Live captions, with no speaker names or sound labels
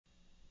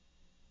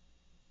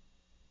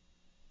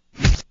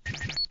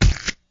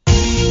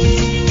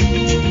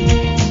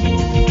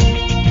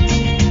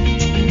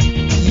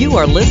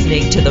are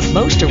listening to the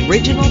most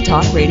original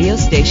talk radio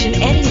station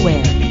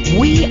anywhere.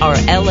 We are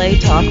LA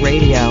Talk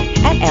Radio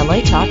at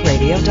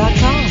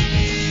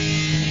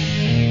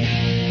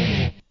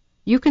latalkradio.com.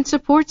 You can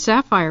support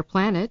Sapphire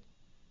Planet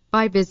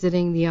by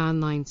visiting the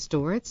online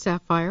store at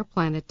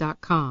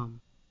sapphireplanet.com.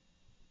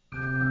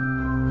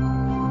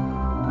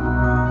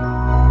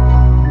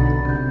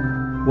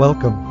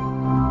 Welcome.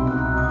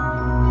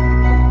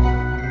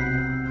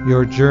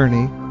 Your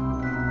journey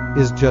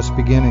is just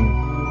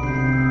beginning.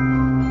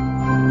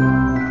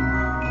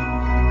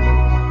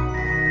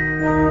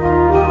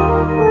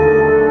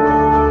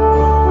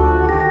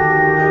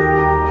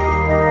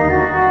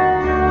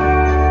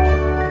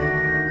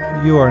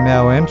 You are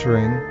now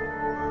entering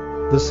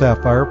the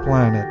Sapphire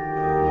Planet.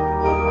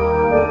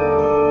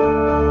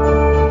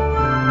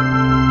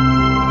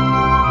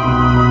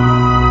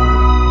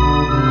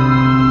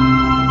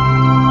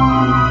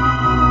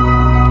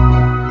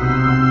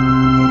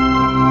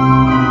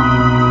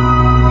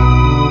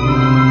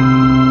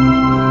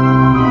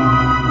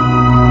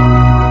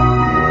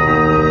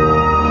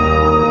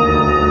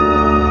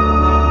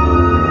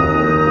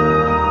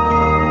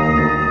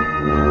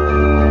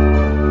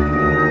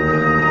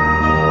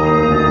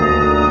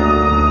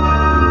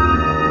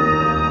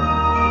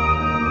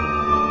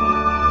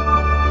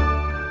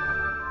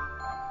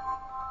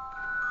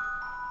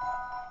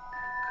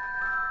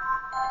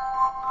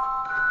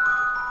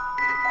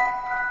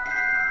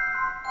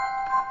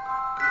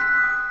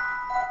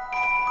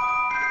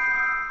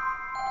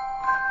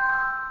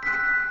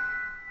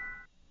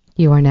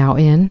 You are now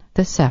in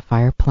the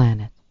Sapphire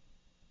Planet.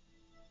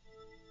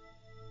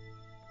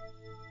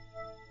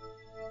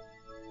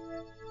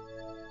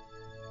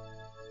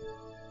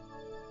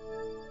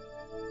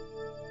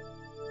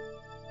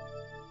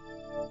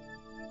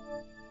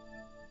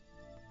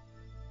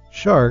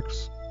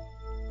 Sharks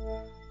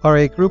are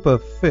a group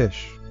of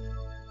fish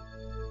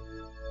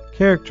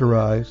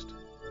characterized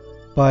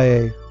by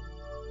a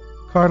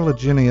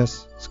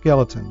cartilaginous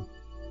skeleton,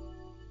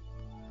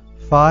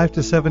 5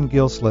 to 7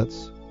 gill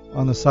slits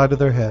on the side of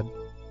their head,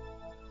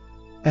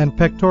 and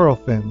pectoral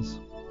fins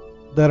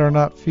that are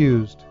not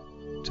fused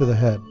to the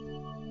head.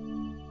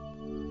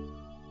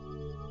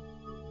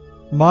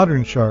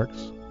 Modern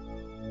sharks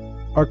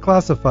are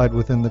classified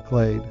within the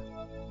clade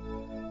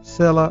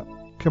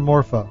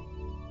Selachimorpha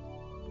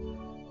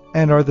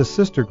and are the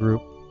sister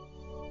group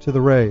to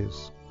the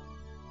rays.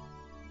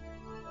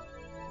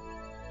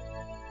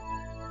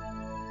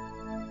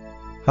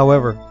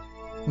 However,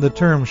 the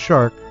term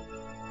shark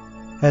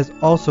has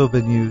also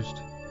been used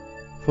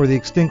for the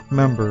extinct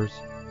members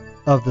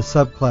of the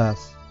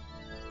subclass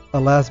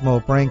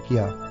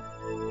Elasmobranchia.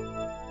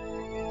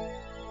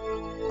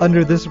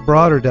 Under this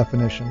broader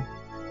definition,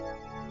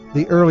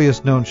 the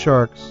earliest known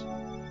sharks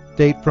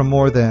date from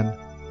more than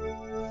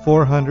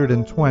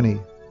 420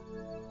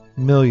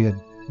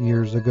 million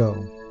years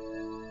ago.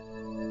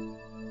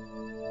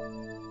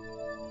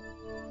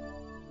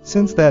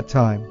 Since that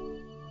time,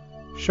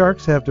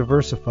 sharks have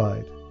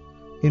diversified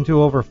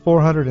into over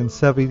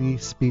 470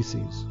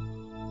 species.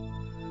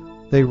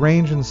 They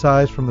range in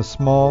size from the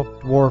small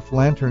dwarf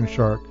lantern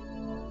shark,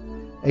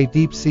 a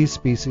deep sea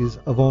species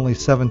of only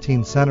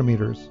 17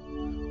 centimeters,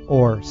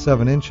 or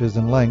 7 inches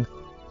in length,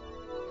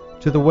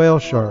 to the whale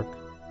shark,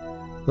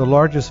 the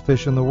largest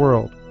fish in the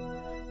world,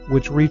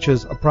 which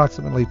reaches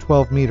approximately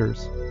 12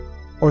 meters,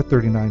 or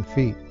 39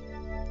 feet,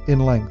 in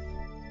length.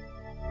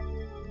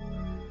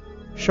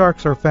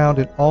 Sharks are found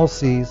in all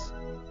seas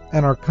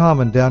and are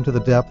common down to the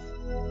depth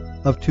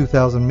of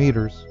 2,000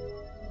 meters,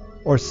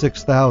 or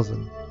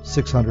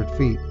 6,600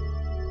 feet.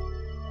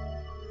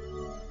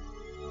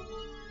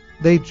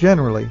 They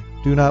generally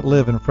do not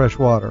live in fresh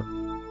water,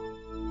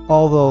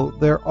 although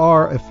there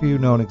are a few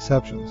known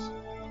exceptions,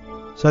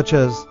 such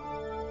as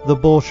the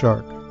bull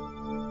shark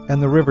and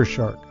the river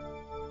shark,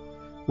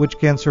 which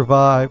can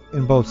survive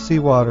in both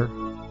seawater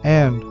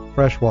and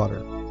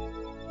freshwater.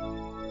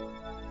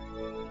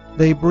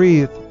 They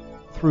breathe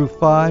through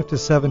 5 to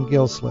 7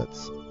 gill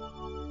slits.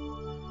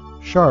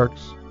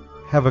 Sharks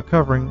have a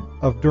covering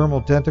of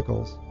dermal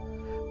denticles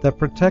that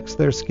protects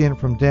their skin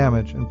from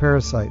damage and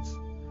parasites,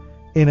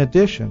 in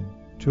addition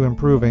to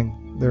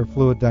improving their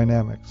fluid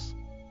dynamics.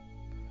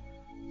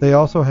 They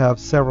also have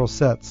several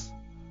sets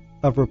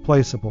of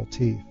replaceable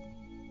teeth.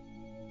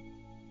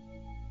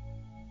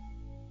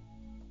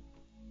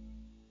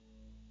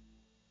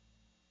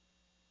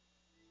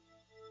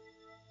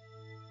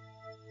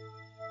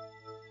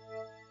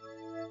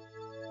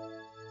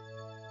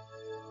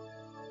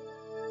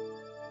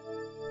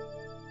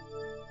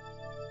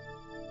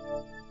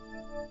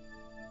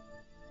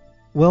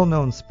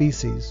 Well-known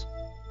species,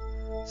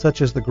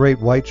 such as the great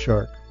white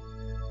shark,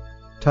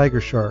 tiger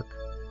shark,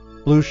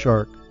 blue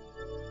shark,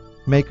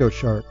 mako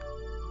shark,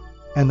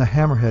 and the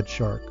hammerhead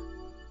shark,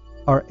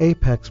 are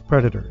apex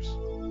predators,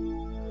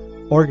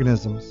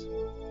 organisms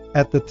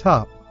at the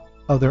top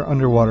of their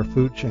underwater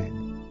food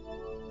chain.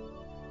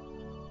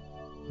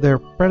 Their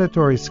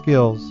predatory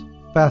skills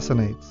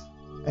fascinates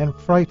and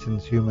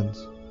frightens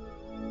humans,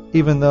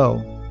 even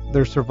though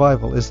their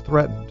survival is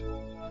threatened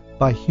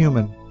by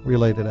human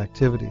related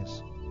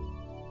activities.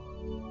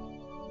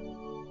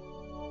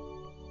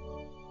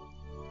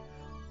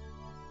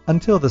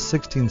 Until the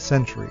 16th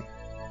century,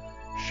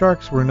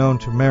 sharks were known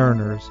to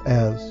mariners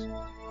as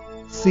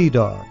sea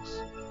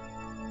dogs.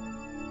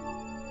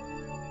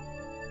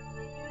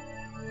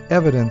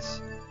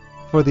 Evidence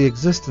for the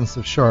existence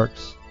of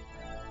sharks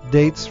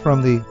dates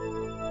from the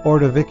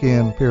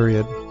Ordovician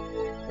period,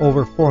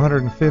 over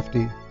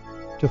 450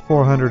 to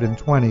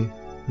 420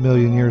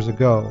 million years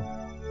ago,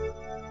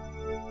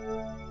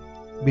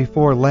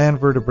 before land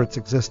vertebrates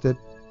existed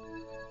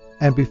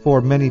and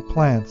before many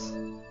plants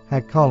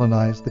had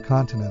colonized the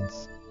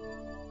continents.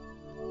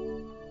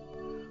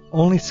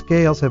 Only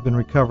scales have been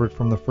recovered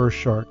from the first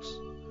sharks,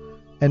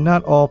 and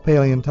not all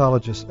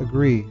paleontologists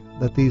agree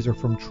that these are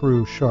from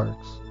true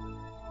sharks.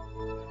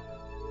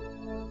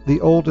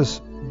 The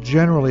oldest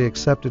generally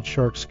accepted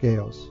shark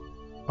scales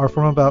are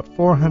from about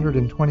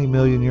 420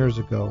 million years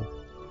ago,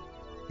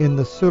 in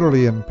the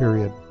Silurian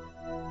period.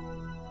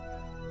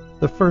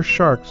 The first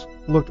sharks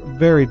looked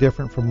very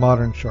different from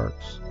modern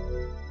sharks.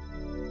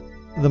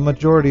 The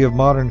majority of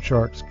modern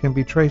sharks can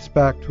be traced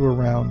back to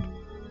around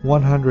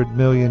 100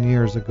 million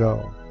years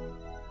ago.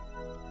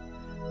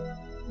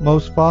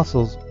 Most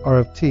fossils are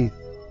of teeth,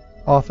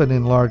 often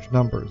in large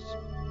numbers.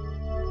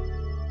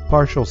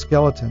 Partial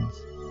skeletons,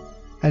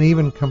 and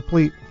even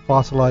complete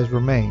fossilized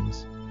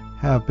remains,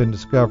 have been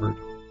discovered.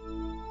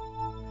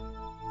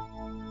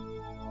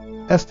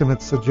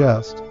 Estimates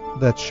suggest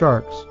that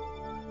sharks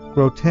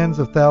grow tens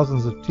of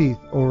thousands of teeth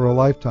over a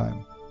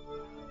lifetime,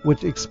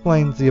 which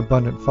explains the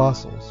abundant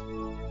fossils.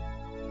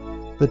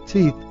 The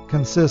teeth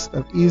consist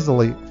of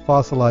easily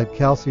fossilized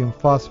calcium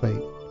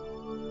phosphate.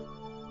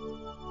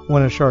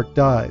 When a shark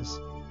dies,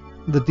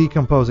 the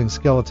decomposing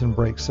skeleton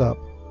breaks up,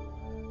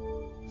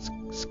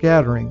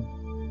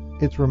 scattering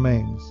its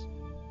remains.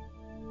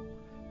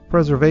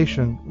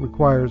 Preservation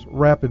requires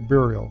rapid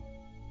burial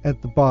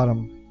at the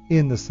bottom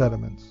in the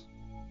sediments.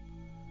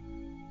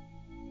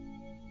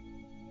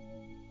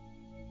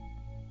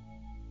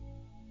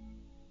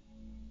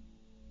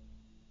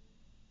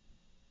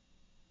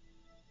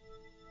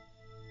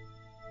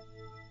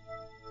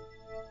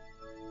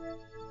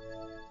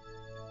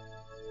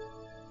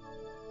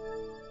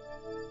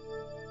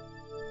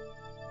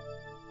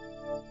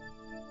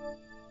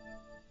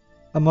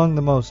 Among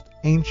the most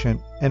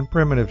ancient and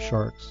primitive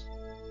sharks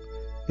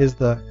is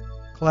the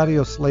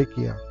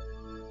Cladioslachia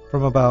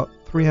from about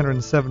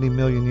 370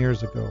 million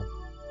years ago,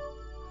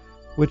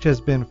 which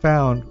has been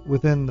found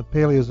within the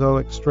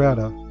Paleozoic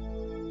strata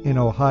in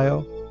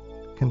Ohio,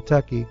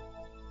 Kentucky,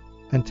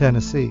 and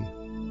Tennessee.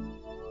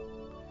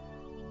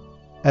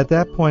 At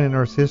that point in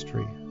Earth's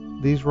history,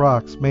 these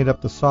rocks made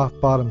up the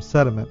soft-bottom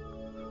sediment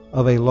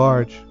of a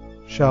large,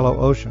 shallow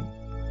ocean,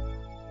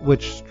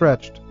 which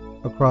stretched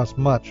across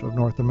much of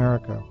North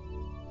America.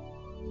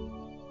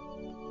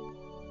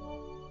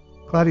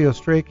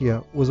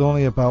 Cladiostrachia was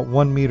only about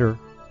 1 meter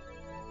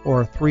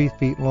or 3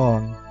 feet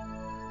long,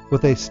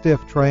 with a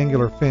stiff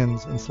triangular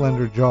fins and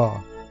slender jaw.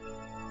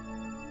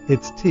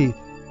 Its teeth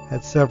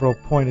had several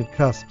pointed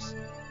cusps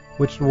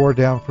which wore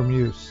down from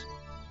use.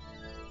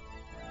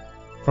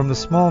 From the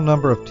small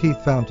number of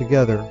teeth found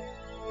together,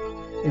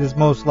 it is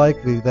most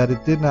likely that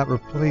it did not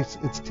replace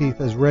its teeth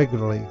as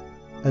regularly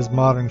as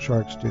modern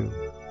sharks do.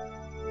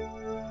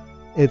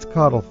 Its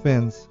caudal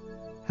fins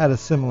had a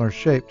similar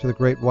shape to the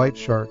great white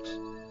sharks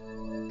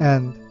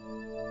and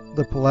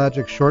the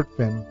pelagic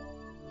shortfin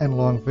and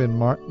longfin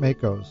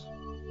makos.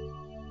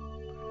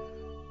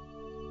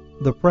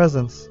 The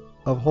presence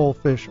of whole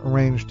fish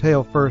arranged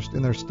tail first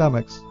in their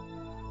stomachs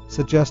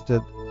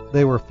suggested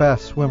they were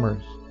fast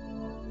swimmers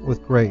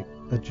with great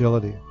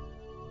agility.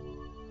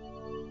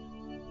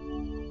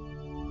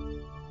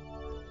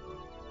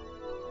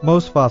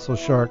 Most fossil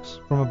sharks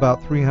from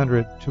about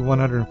 300 to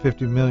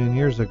 150 million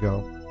years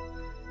ago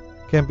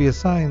can be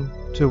assigned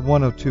to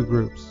one of two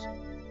groups.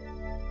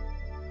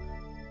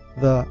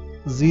 The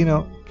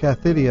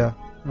Xenocathidia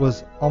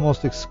was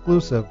almost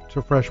exclusive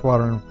to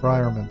freshwater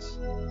environments.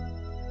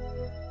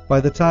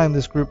 By the time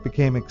this group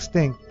became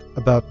extinct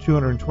about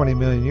 220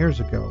 million years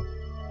ago,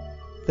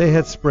 they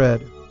had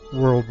spread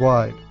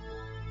worldwide.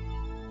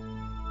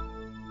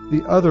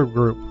 The other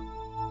group,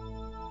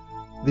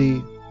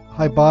 the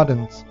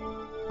Hybodons,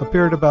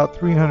 appeared about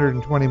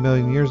 320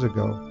 million years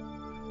ago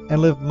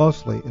and lived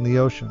mostly in the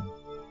ocean,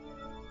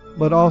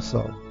 but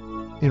also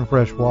in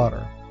fresh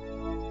water.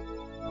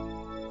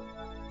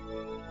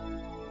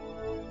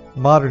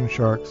 Modern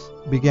sharks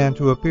began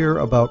to appear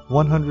about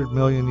 100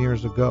 million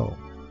years ago.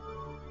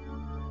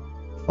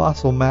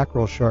 Fossil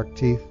mackerel shark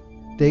teeth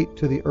date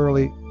to the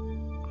early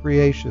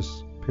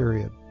Cretaceous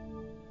period.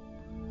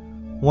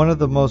 One of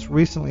the most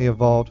recently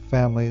evolved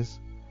families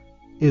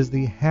is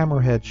the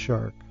hammerhead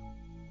shark,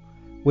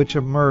 which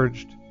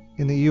emerged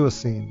in the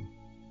Eocene.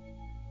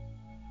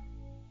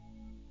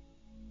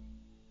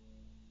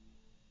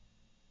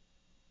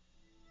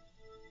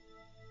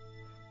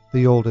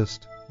 The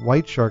oldest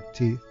white shark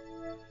teeth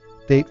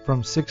date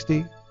from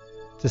 60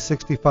 to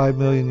 65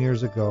 million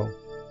years ago,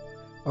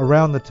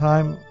 around the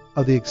time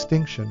of the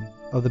extinction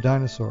of the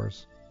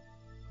dinosaurs.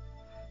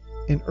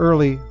 In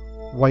early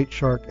white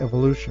shark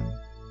evolution,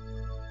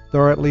 there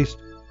are at least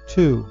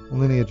 2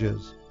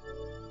 lineages.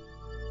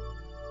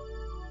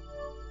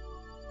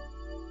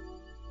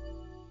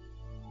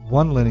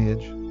 One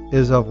lineage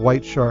is of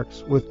white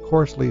sharks with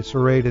coarsely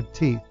serrated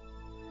teeth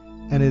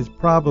and is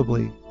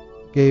probably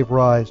gave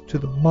rise to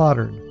the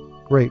modern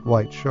great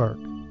white shark.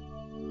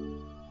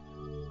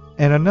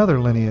 And another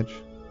lineage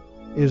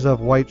is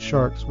of white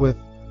sharks with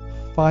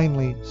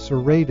finely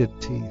serrated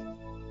teeth.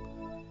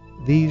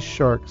 These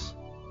sharks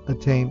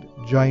attained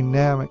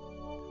gigantic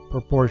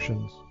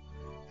proportions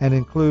and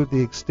include the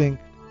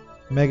extinct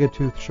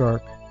megatooth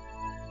shark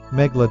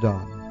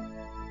Megalodon.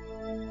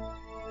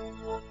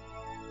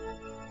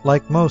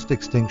 Like most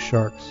extinct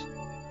sharks,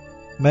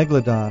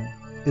 Megalodon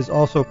is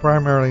also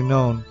primarily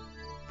known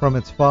from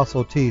its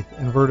fossil teeth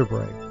and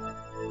vertebrae.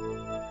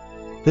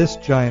 This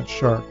giant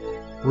shark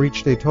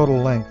reached a total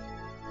length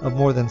of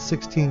more than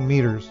 16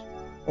 meters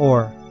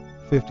or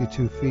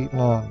 52 feet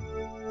long.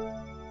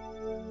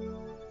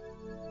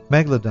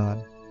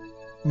 Megalodon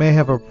may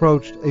have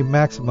approached a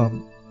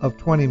maximum of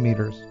 20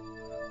 meters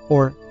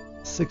or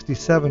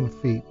 67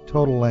 feet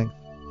total length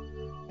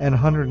and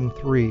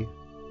 103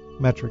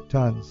 metric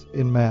tons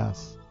in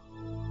mass.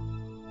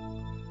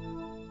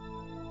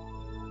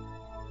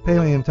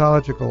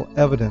 Paleontological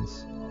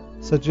evidence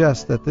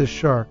suggests that this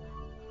shark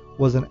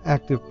was an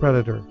active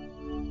predator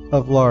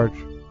of large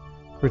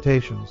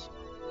crustaceans.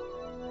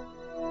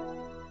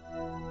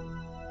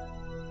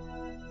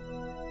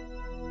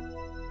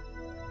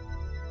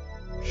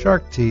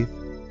 Shark teeth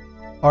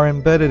are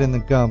embedded in the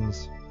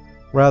gums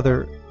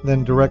rather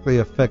than directly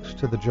affixed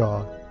to the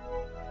jaw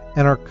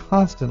and are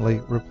constantly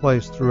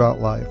replaced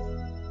throughout life.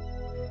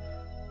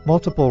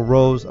 Multiple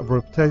rows of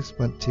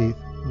replacement teeth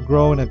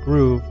grow in a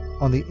groove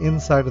on the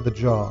inside of the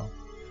jaw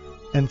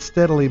and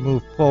steadily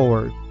move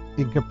forward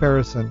in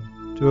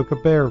comparison to a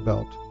conveyor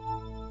belt.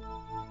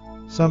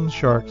 Some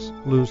sharks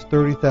lose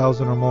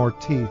 30,000 or more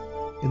teeth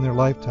in their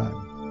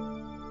lifetime.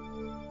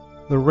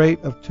 The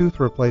rate of tooth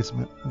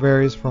replacement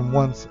varies from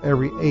once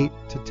every 8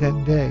 to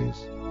 10 days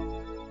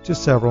to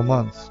several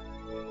months.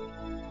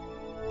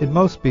 In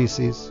most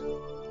species,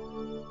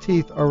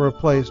 teeth are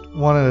replaced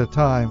one at a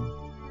time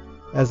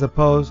as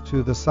opposed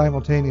to the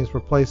simultaneous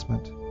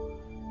replacement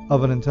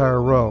of an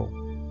entire row,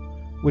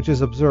 which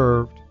is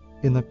observed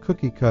in the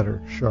cookie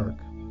cutter shark.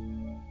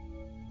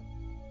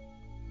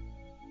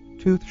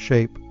 Tooth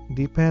shape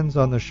depends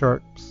on the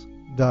shark's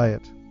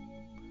diet.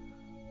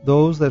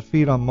 Those that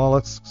feed on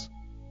mollusks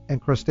and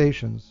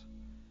crustaceans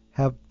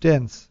have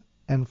dense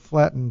and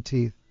flattened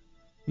teeth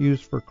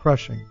used for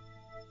crushing,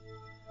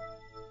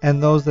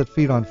 and those that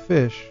feed on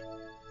fish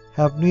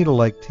have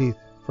needle-like teeth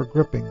for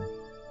gripping,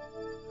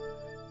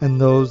 and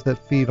those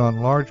that feed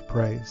on large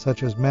prey,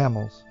 such as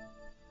mammals,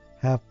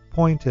 have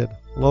pointed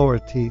lower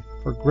teeth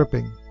for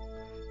gripping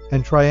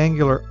and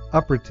triangular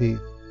upper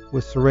teeth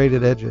with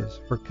serrated edges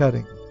for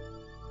cutting.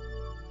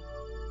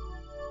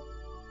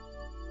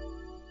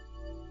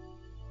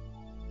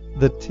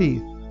 The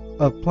teeth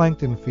of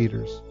plankton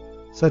feeders,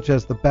 such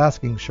as the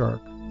basking shark,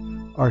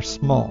 are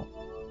small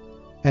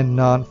and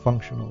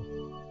non-functional.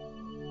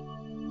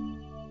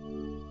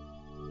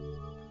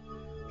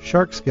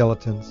 Shark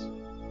skeletons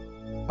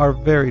are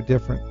very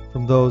different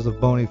from those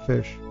of bony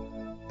fish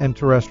and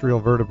terrestrial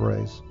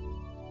vertebrates.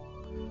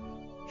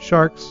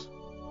 Sharks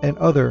and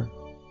other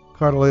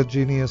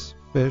cartilaginous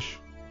fish,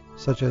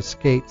 such as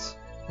skates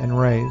and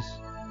rays,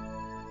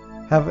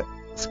 have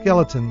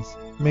skeletons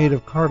made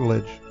of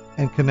cartilage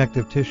and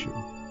connective tissue.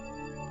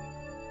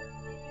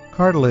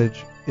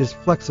 Cartilage is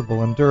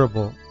flexible and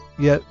durable,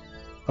 yet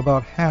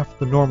about half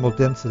the normal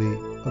density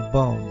of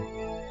bone.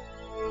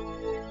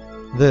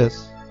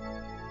 This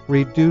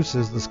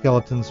reduces the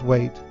skeleton's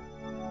weight,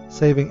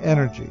 saving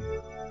energy.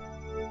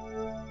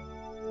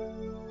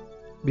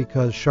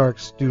 Because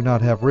sharks do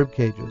not have rib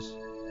cages,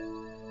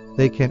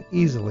 they can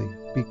easily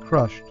be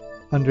crushed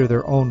under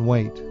their own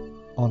weight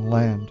on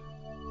land.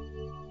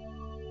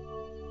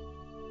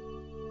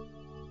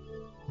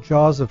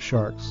 Jaws of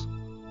sharks,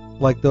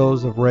 like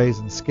those of rays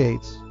and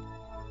skates,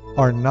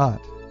 are not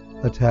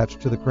attached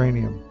to the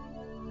cranium.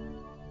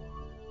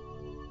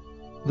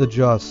 The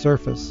jaw's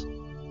surface,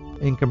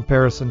 in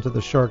comparison to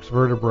the shark's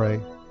vertebrae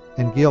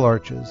and gill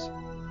arches,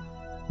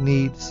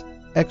 needs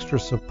extra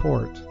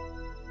support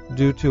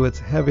due to its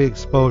heavy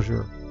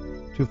exposure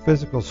to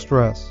physical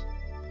stress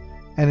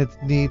and its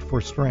need for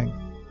strength.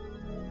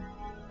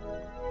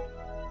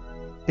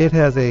 It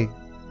has a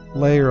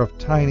layer of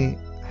tiny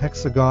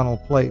hexagonal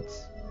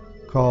plates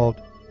called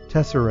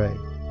tesserae,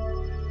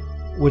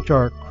 which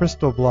are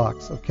crystal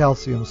blocks of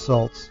calcium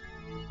salts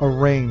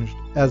arranged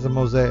as a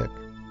mosaic.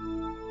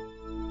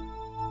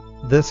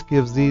 This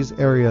gives these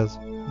areas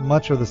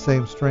much of the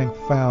same strength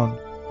found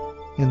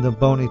in the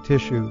bony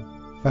tissue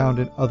found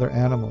in other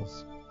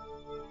animals.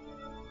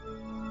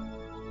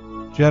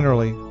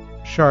 Generally,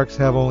 sharks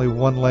have only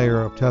one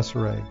layer of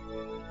tesserae,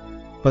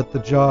 but the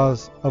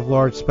jaws of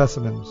large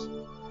specimens,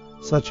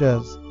 such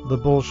as the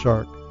bull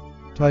shark,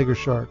 tiger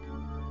shark,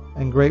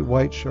 and great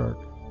white shark,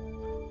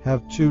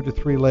 have 2 to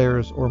 3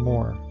 layers or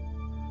more,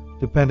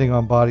 depending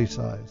on body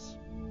size.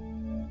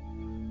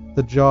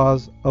 The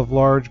jaws of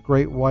large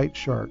great white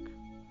shark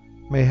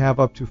may have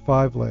up to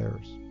 5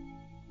 layers.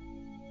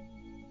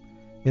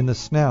 In the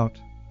snout,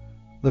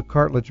 the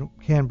cartilage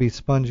can be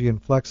spongy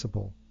and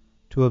flexible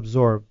to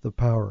absorb the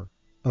power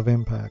of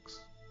impacts.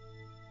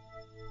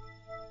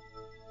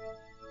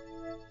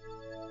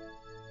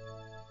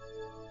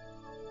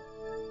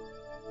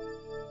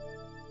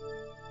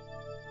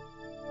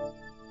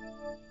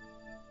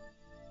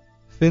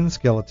 Fin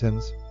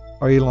skeletons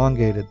are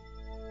elongated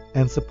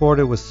and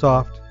supported with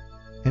soft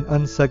and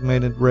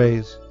unsegmented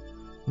rays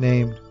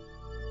named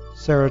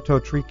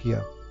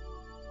ceratotrichia,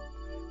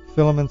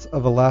 filaments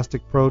of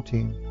elastic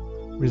protein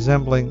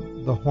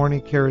resembling the horny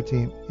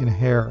keratin in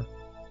hair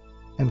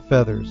and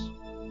feathers.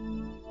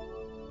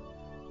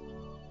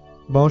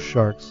 Most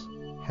sharks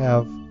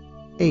have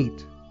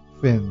 8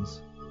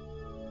 fins.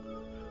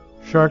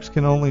 Sharks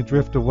can only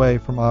drift away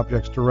from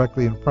objects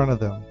directly in front of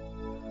them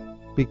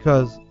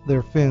because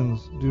their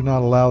fins do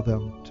not allow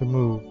them to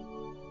move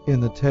in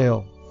the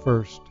tail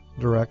first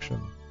direction.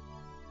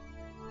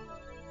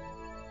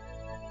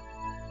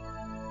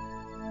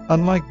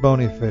 Unlike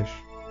bony fish,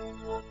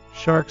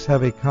 sharks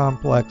have a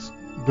complex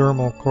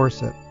dermal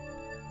corset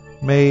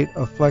made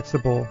of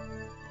flexible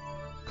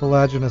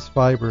collagenous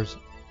fibers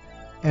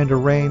and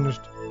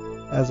arranged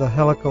as a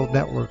helical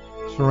network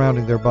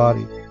surrounding their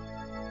body.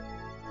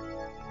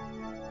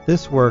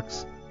 This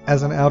works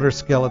as an outer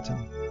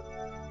skeleton,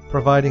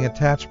 providing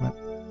attachment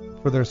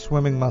for their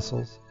swimming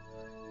muscles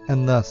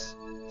and thus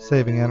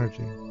saving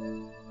energy.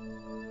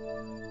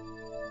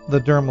 The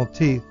dermal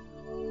teeth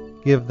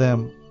give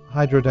them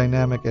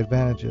hydrodynamic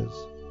advantages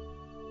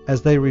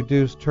as they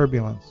reduce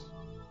turbulence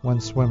when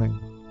swimming.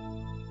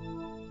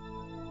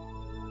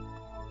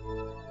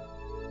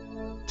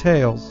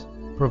 Tails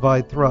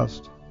provide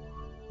thrust,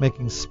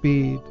 making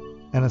speed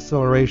and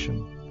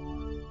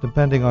acceleration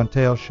depending on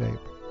tail shape.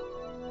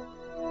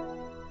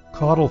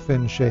 Caudal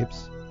fin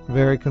shapes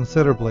vary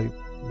considerably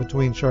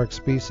between shark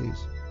species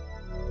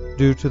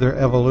due to their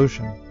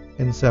evolution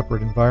in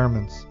separate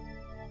environments.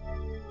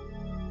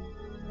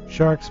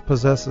 Sharks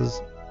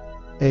possesses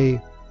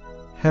a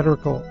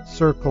heterical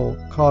circle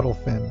caudal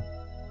fin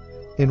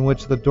in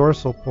which the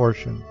dorsal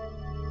portion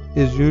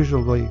is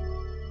usually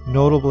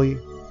notably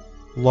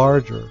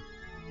larger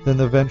than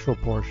the ventral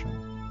portion.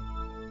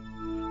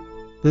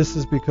 This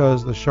is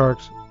because the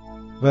shark's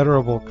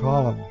vertebral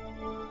column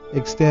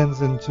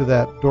extends into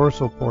that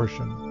dorsal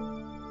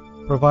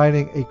portion,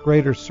 providing a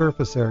greater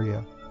surface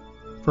area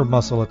for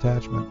muscle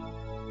attachment.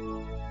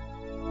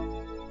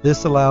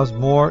 This allows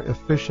more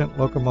efficient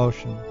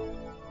locomotion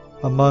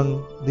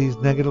among these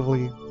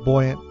negatively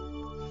buoyant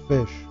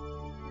fish.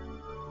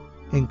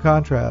 In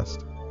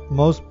contrast,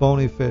 most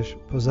bony fish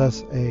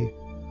possess a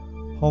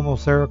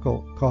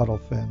homospherical caudal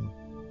fin.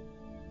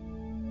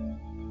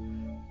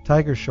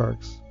 Tiger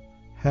sharks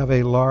have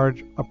a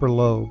large upper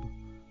lobe,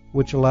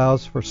 which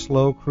allows for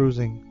slow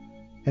cruising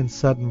and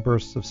sudden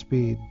bursts of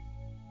speed.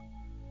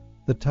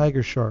 The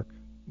tiger shark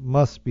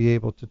must be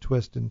able to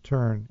twist and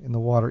turn in the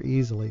water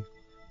easily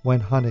when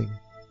hunting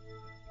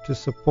to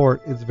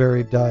support its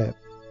varied diet,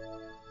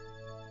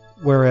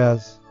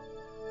 whereas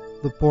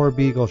the poor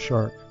beagle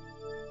shark,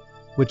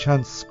 which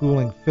hunts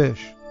schooling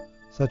fish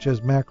such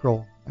as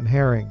mackerel and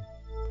herring,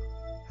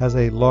 has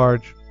a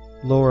large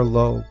lower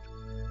lobe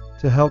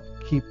to help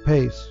keep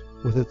pace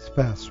with its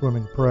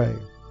fast-swimming prey.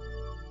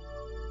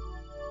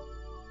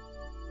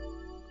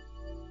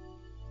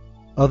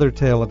 Other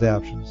tail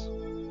adaptations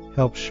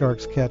help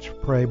sharks catch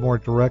prey more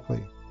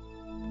directly,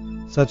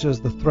 such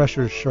as the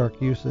thresher shark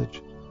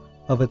usage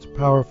of its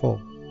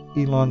powerful,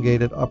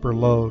 elongated upper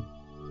lobe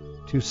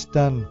to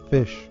stun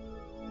fish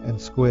and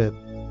squid.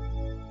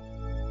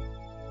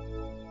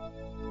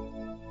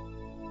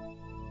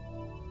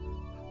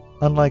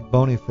 Unlike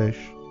bony fish,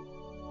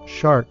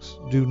 sharks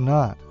do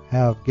not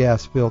have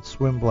gas-filled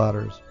swim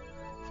bladders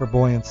for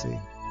buoyancy.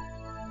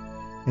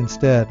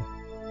 Instead,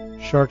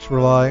 sharks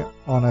rely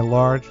on a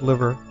large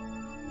liver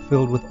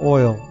filled with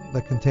oil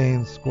that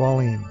contains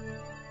squalene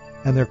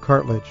and their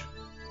cartilage,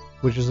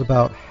 which is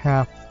about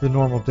half the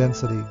normal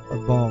density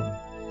of bone.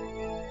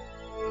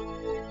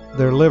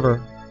 Their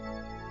liver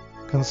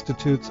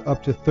constitutes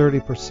up to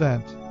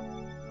 30%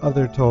 of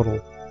their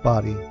total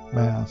body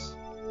mass.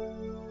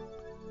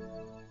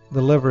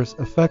 The liver's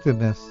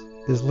effectiveness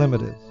is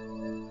limited,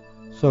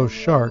 so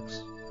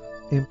sharks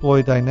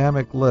employ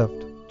dynamic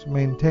lift to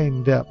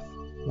maintain depth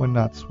when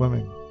not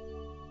swimming.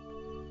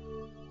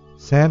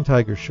 Sand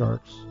tiger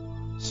sharks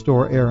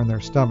store air in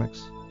their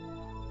stomachs,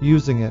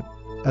 using it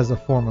as a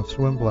form of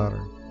swim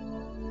bladder.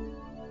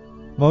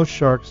 Most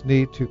sharks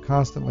need to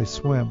constantly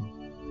swim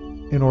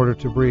in order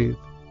to breathe,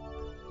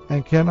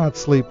 and cannot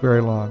sleep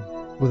very long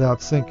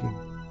without sinking.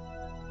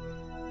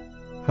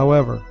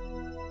 However,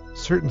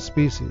 certain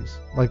species,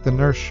 like the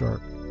nurse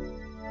shark,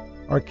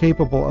 are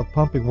capable of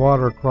pumping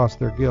water across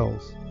their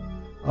gills,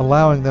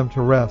 allowing them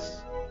to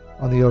rest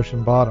on the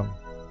ocean bottom.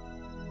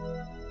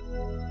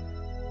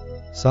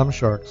 Some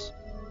sharks,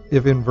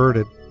 if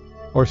inverted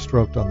or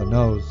stroked on the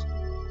nose,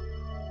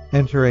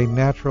 enter a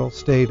natural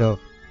state of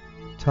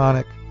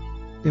tonic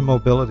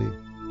immobility.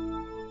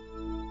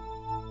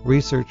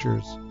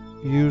 Researchers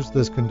use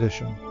this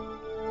condition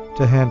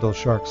to handle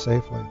sharks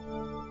safely.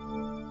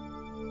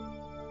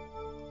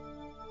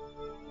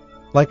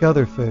 Like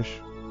other fish,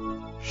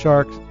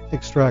 sharks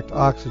extract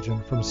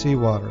oxygen from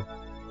seawater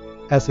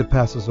as it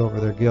passes over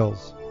their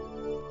gills.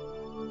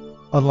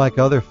 Unlike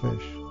other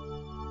fish,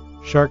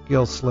 shark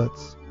gill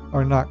slits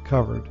are not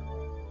covered,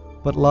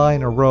 but lie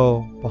in a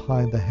row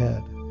behind the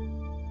head.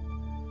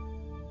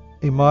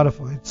 A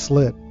modified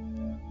slit,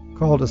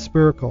 called a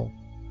spiracle,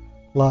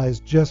 lies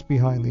just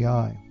behind the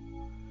eye,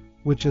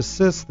 which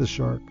assists the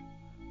shark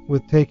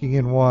with taking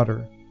in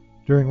water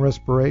during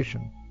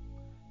respiration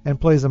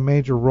and plays a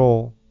major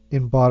role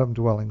in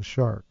bottom-dwelling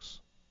sharks.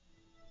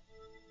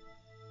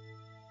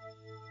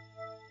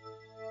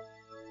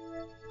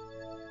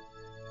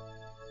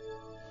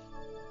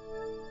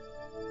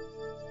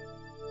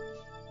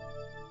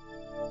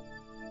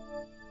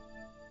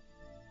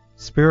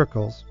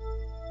 Spiracles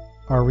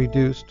are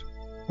reduced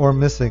or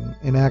missing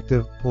in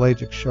active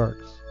pelagic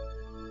sharks.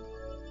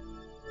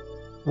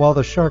 While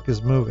the shark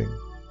is moving,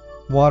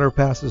 water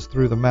passes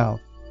through the mouth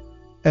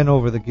and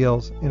over the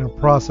gills in a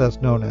process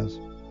known as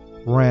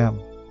ram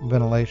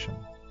ventilation.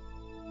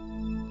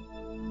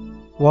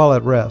 While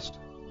at rest,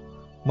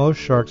 most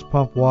sharks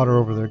pump water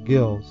over their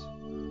gills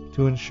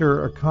to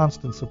ensure a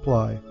constant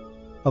supply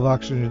of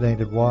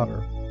oxygenated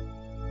water.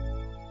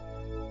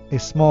 A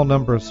small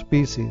number of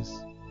species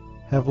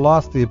have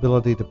lost the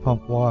ability to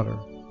pump water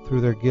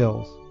through their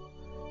gills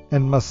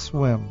and must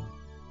swim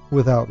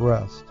without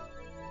rest.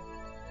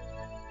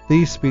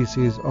 These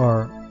species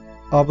are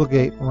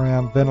obligate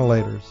ram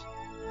ventilators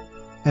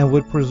and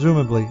would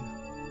presumably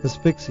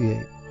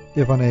asphyxiate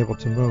if unable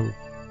to move.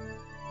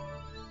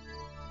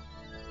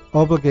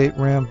 Obligate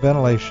ram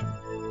ventilation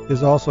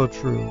is also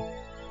true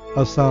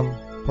of some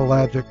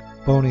pelagic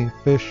bony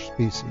fish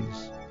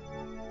species.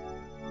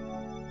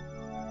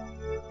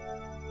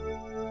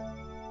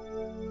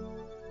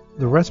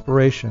 The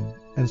respiration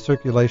and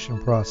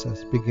circulation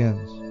process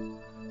begins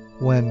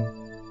when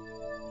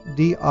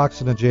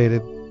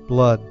deoxygenated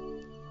blood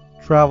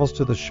travels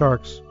to the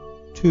shark's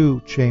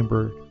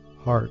two-chambered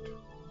heart.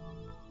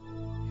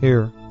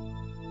 Here,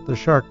 the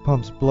shark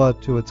pumps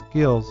blood to its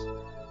gills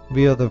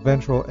via the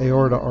ventral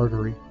aorta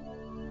artery,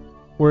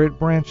 where it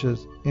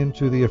branches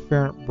into the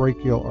afferent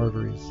brachial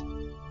arteries.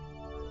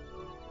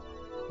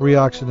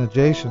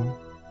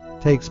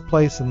 Reoxygenation takes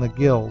place in the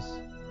gills,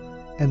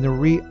 and the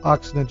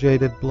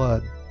reoxygenated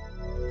blood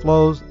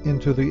flows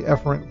into the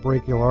efferent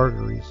brachial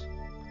arteries,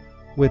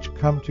 which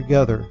come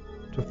together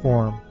to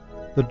form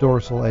the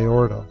dorsal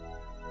aorta.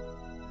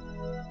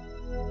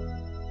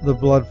 The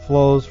blood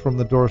flows from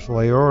the dorsal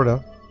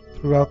aorta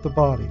throughout the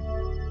body.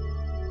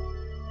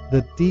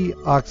 The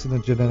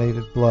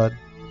deoxygenated blood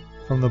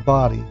from the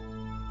body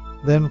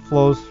then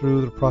flows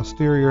through the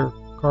posterior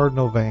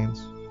cardinal veins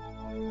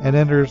and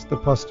enters the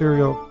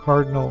posterior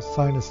cardinal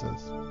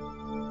sinuses.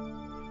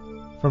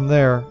 From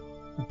there,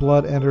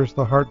 blood enters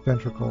the heart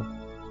ventricle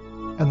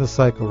and the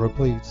cycle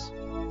repeats.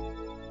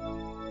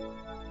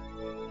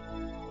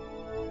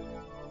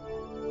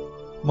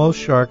 Most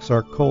sharks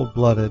are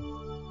cold-blooded,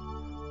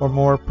 or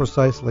more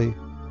precisely,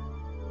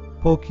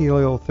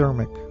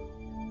 poikilothermic,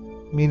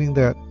 meaning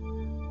that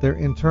their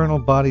internal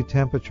body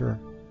temperature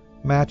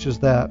matches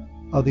that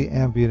of the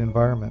ambient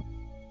environment.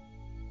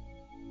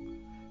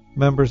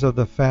 Members of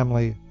the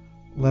family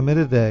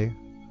Lemmididae,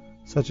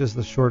 such as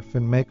the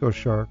short-fin mako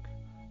shark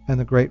and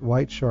the great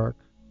white shark,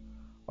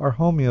 are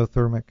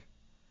homeothermic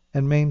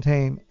and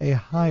maintain a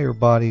higher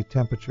body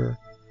temperature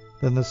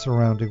than the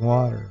surrounding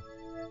water.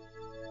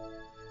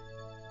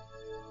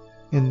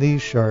 In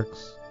these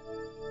sharks,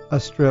 a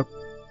strip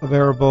of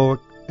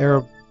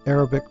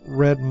Arabic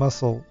red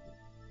muscle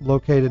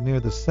located near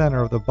the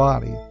center of the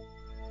body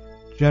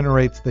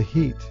generates the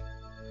heat,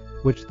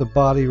 which the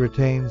body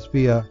retains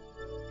via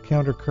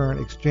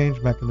countercurrent exchange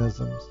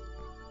mechanisms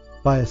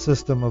by a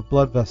system of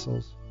blood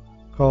vessels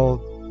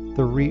called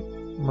the rete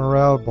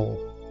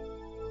mirabile.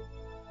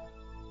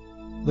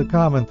 The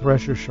common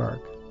thresher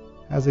shark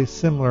has a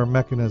similar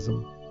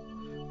mechanism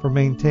for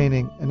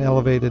maintaining an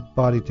elevated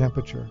body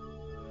temperature,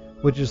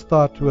 which is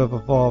thought to have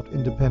evolved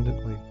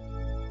independently.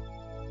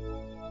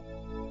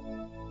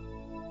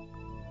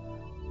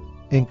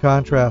 In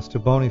contrast to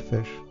bony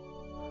fish,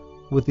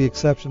 with the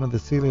exception of the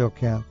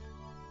coelacanth,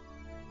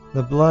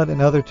 the blood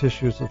and other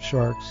tissues of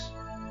sharks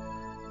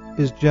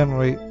is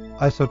generally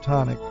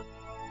isotonic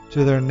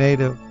to their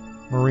native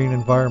marine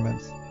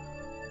environments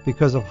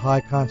because of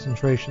high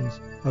concentrations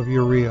of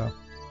urea,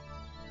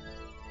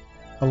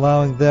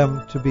 allowing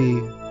them to be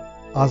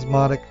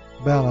osmotic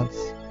balance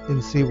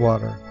in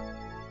seawater.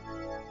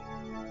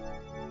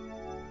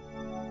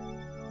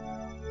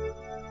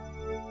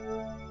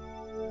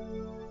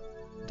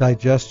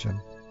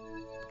 Digestion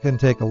can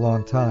take a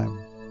long time.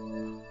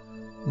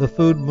 The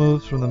food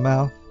moves from the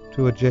mouth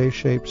to a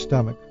J-shaped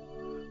stomach,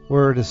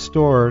 where it is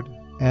stored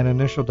and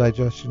initial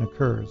digestion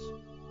occurs.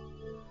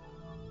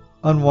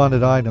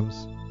 Unwanted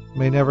items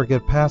may never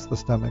get past the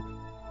stomach,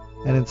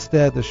 and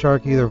instead the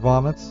shark either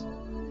vomits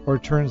or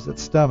turns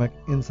its stomach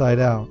inside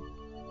out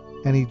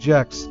and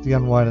ejects the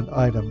unwanted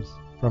items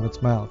from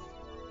its mouth.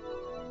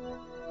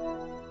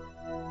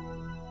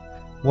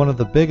 One of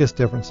the biggest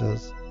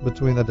differences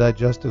between the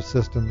digestive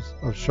systems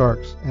of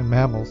sharks and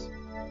mammals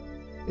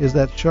is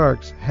that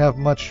sharks have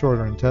much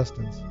shorter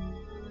intestines.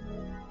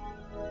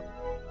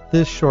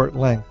 This short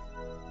length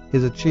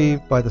is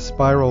achieved by the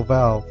spiral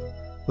valve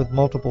with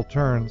multiple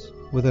turns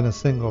within a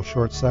single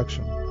short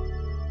section,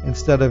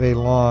 instead of a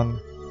long,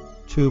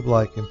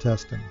 tube-like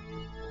intestine.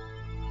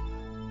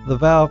 The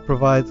valve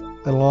provides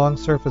a long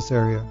surface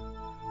area,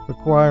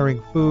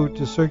 requiring food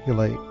to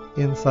circulate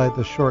inside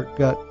the short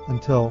gut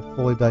until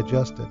fully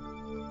digested,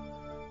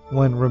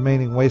 when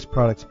remaining waste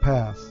products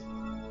pass.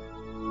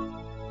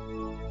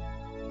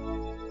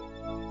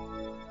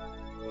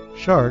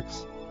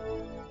 Sharks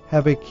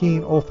have a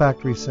keen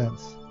olfactory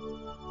sense,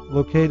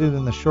 located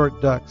in the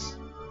short ducts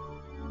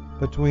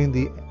between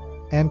the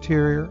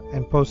anterior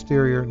and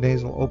posterior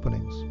nasal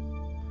openings,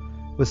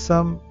 with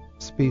some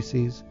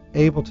species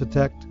able to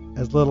detect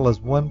as little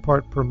as 1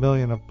 part per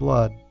million of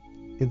blood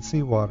in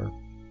seawater.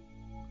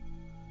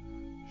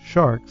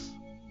 Sharks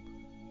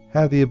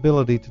have the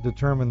ability to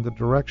determine the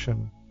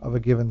direction of a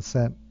given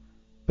scent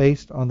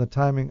based on the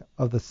timing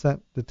of the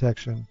scent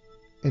detection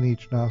in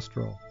each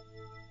nostril.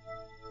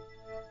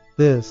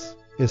 This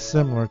is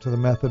similar to the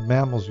method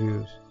mammals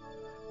use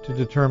to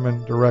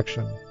determine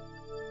direction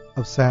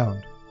of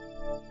sound.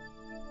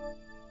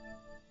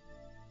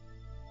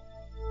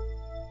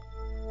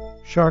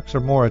 Sharks are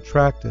more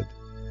attracted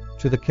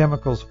to the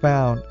chemicals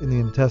found in the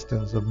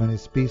intestines of many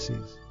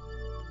species.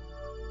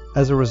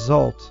 As a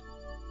result,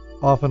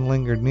 often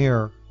linger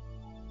near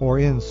or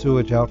in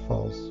sewage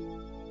outfalls.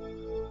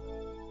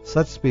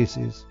 Such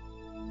species,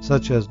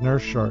 such as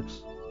nurse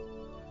sharks,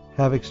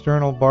 have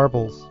external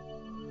barbels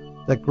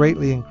that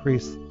greatly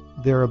increase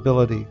their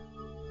ability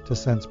to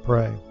sense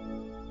prey.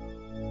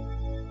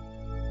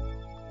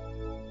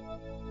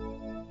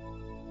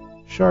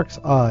 Sharks'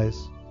 eyes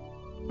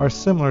are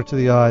similar to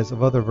the eyes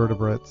of other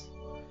vertebrates,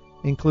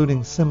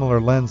 including similar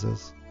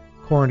lenses,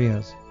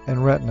 corneas,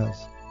 and retinas,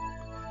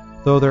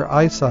 though their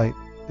eyesight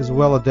is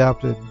well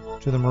adapted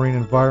to the marine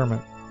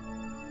environment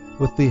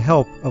with the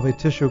help of a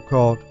tissue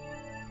called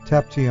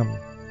tapetum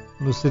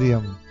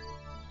lucidum.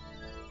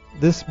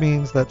 This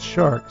means that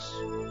sharks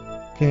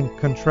can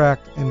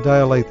contract and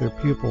dilate their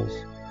pupils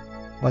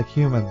like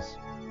humans,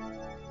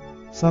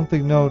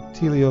 something no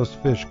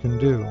teleost fish can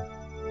do.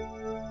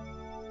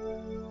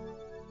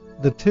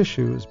 The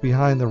tissue is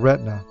behind the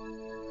retina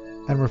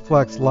and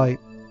reflects light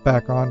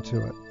back onto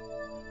it,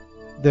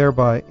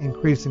 thereby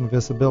increasing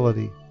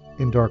visibility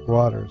in dark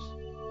waters.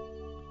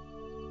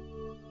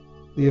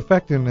 The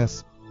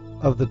effectiveness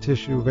of the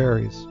tissue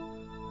varies,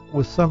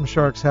 with some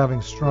sharks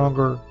having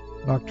stronger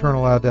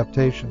nocturnal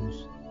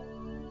adaptations.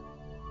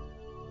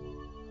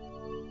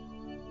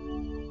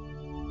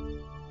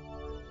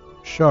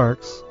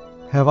 Sharks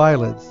have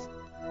eyelids,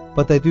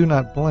 but they do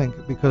not blink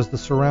because the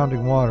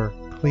surrounding water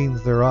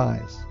cleans their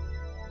eyes.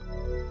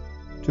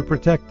 To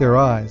protect their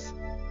eyes,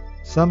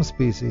 some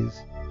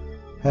species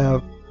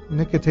have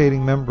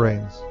nictitating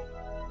membranes.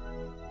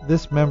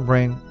 This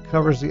membrane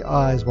covers the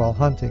eyes while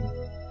hunting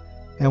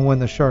and when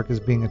the shark is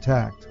being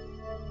attacked.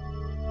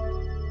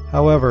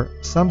 However,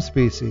 some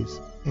species,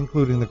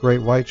 including the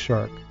great white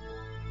shark,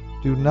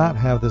 do not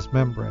have this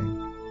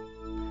membrane,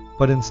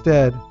 but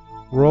instead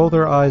roll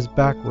their eyes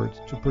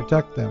backwards to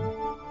protect them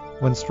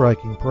when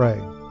striking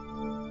prey.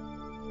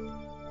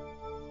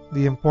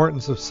 The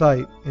importance of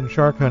sight in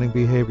shark hunting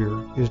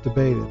behavior is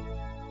debated.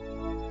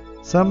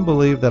 Some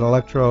believe that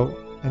electro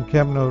and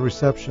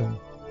chemoreception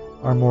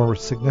are more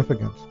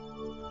significant,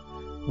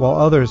 while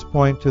others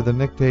point to the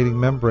nictitating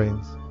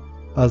membranes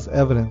as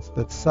evidence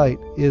that sight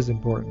is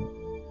important.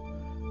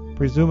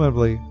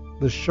 Presumably,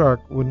 the shark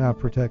would not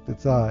protect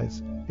its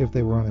eyes if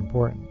they were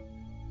unimportant.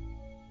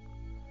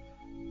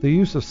 The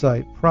use of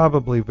sight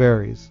probably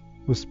varies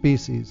with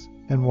species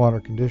and water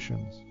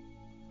conditions.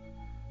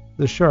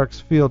 The shark's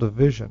field of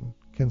vision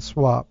can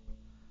swap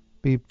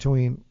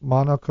between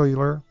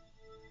monocular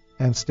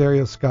and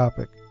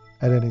stereoscopic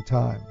at any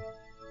time.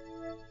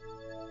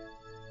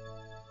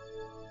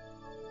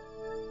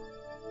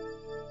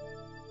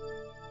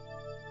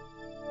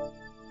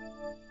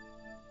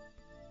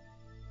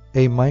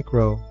 A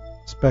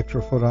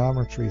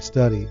microspectrophotometry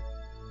study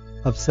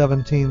of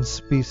 17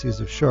 species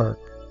of shark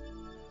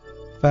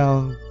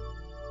found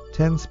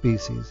 10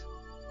 species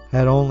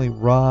had only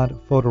rod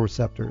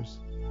photoreceptors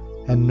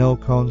and no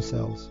cone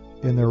cells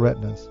in their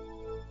retinas,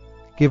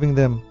 giving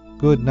them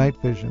good night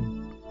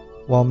vision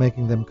while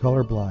making them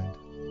colorblind.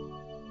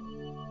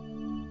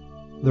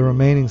 The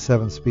remaining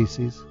 7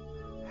 species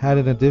had,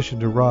 in addition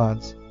to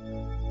rods,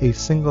 a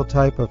single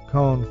type of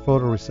cone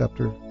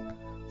photoreceptor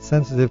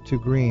sensitive to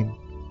green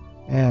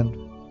and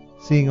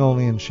seeing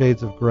only in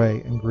shades of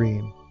gray and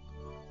green.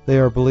 They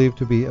are believed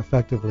to be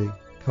effectively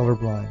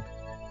colorblind.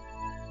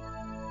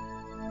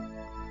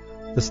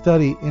 The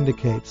study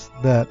indicates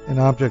that an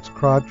object's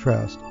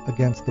contrast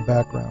against the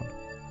background,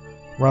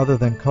 rather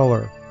than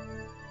color,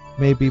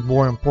 may be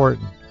more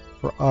important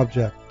for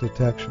object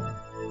detection.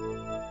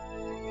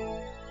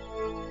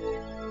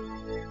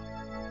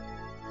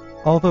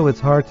 Although it's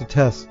hard to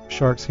test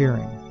sharks'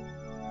 hearing,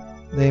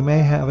 they may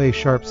have a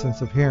sharp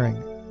sense of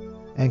hearing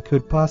and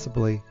could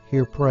possibly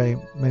hear prey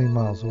many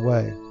miles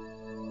away.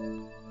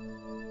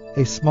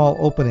 A small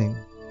opening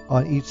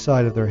on each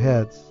side of their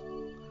heads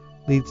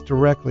leads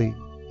directly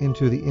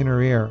into the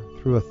inner ear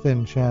through a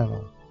thin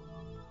channel.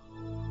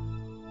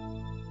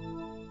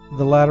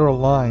 The lateral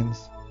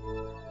lines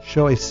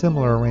show a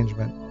similar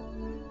arrangement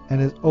and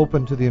is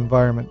open to the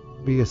environment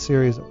via a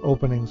series of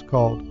openings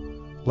called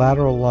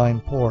lateral line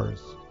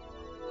pores.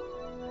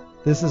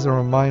 This is a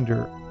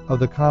reminder of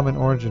the common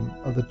origin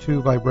of the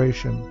two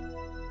vibration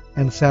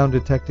and sound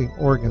detecting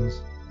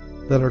organs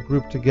that are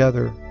grouped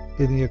together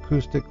in the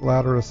acoustic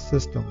lateral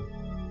system.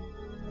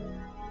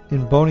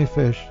 In bony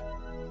fish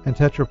and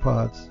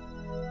tetrapods,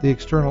 the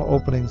external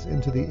openings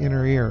into the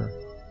inner ear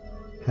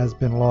has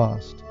been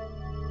lost.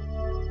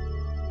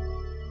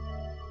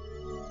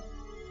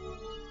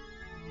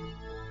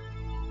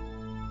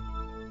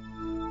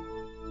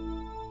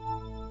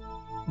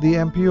 The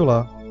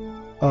ampulla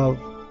of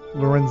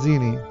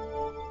Lorenzini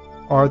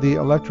are the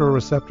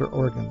electroreceptor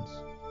organs.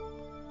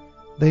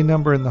 They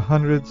number in the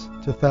hundreds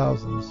to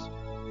thousands.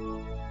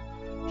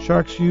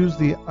 Sharks use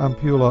the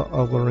ampulla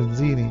of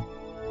Lorenzini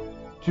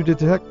to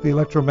detect the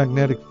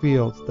electromagnetic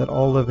fields that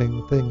all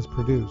living things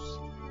produce.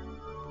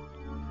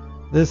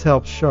 This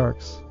helps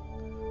sharks,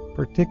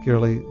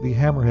 particularly the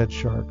hammerhead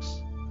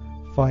sharks,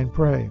 find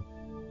prey.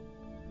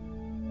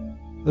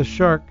 The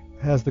shark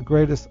has the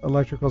greatest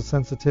electrical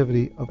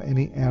sensitivity of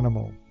any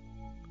animal.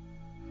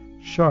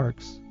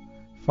 Sharks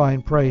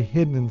find prey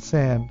hidden in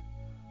sand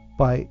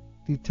by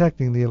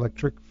detecting the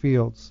electric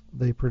fields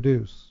they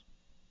produce.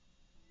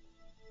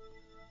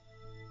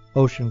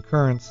 Ocean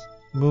currents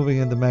moving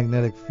in the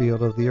magnetic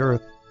field of the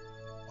earth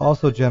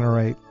also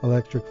generate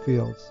electric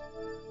fields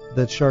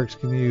that sharks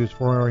can use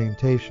for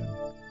orientation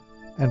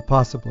and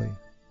possibly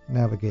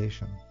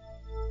navigation.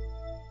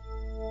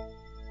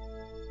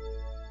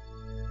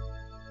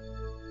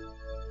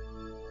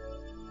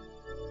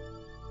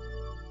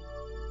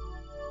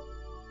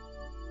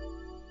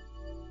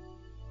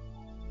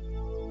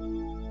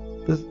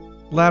 The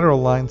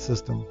lateral line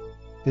system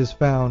is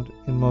found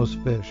in most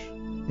fish,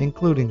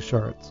 including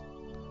sharks.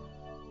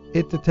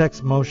 It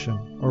detects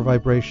motion or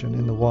vibration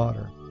in the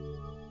water.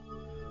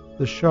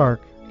 The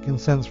shark can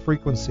sense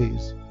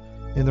frequencies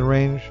in the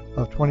range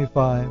of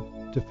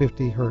 25 to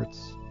 50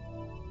 hertz.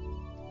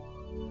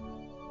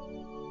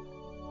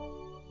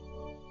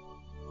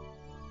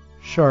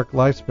 Shark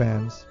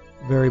lifespans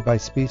vary by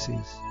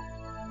species.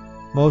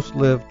 Most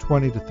live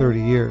 20 to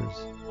 30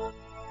 years.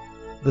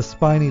 The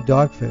spiny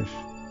dogfish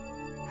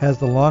has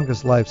the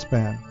longest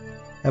lifespan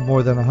at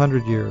more than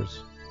 100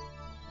 years.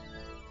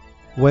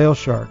 Whale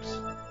sharks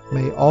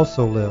may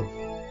also live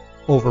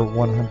over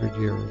 100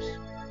 years.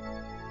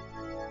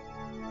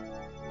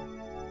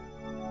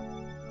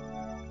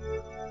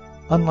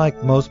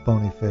 Unlike most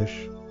bony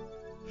fish,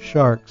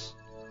 sharks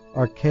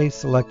are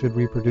case-selected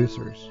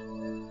reproducers,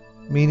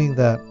 meaning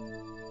that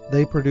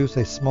they produce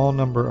a small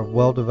number of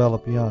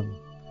well-developed young,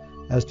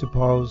 as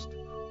opposed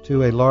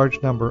to a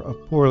large number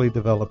of poorly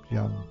developed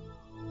young.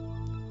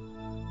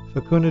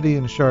 Fecundity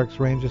in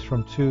sharks ranges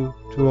from 2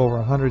 to over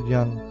 100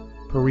 young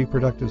per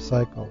reproductive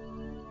cycle.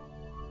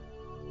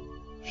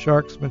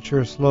 Sharks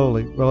mature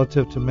slowly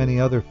relative to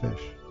many other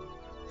fish.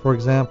 For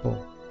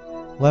example,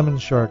 lemon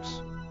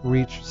sharks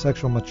reach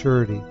sexual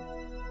maturity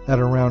at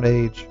around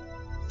age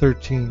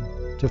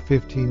 13 to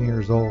 15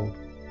 years old.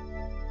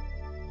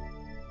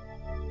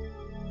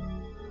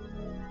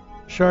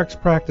 Sharks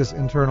practice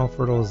internal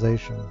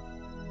fertilization.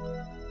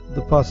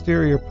 The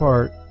posterior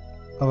part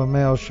of a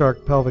male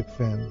shark pelvic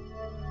fin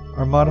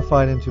are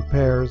modified into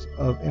pairs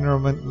of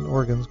intermittent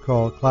organs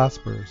called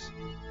claspers,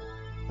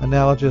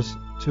 analogous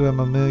to a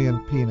mammalian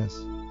penis,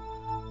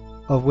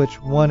 of which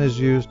one is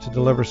used to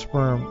deliver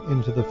sperm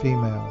into the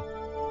female.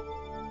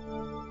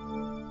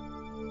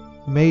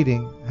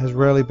 Mating has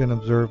rarely been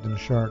observed in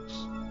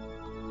sharks.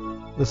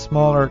 The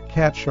smaller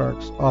cat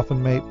sharks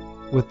often mate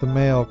with the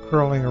male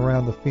curling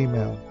around the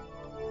female.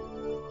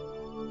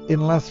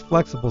 In less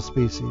flexible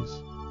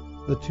species,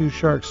 the two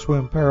sharks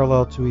swim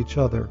parallel to each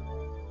other,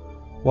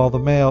 while the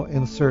male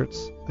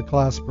inserts the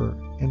clasper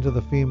into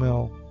the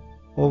female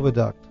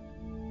oviduct.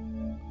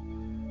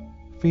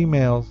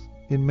 Females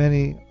in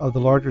many of the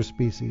larger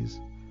species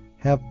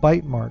have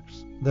bite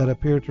marks that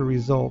appear to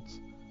result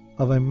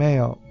of a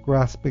male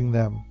grasping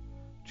them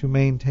to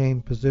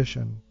maintain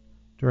position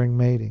during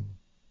mating.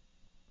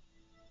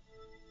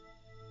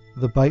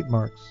 The bite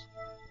marks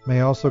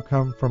may also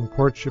come from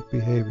courtship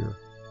behavior.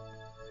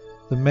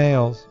 The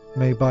males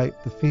may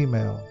bite the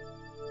female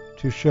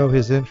to show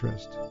his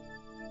interest.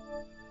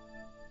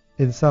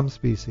 In some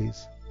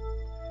species,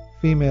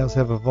 females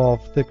have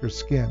evolved thicker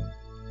skin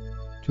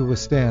to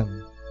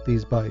withstand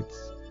these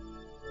bites.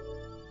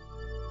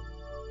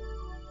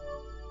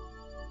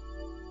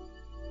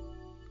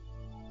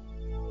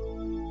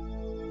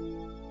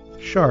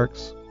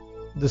 Sharks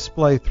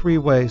display 3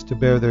 ways to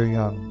bear their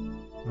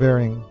young,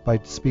 varying by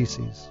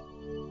species: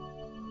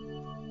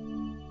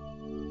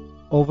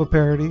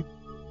 oviparity,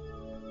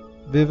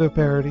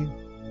 viviparity,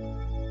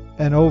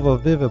 and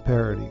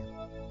ovoviviparity.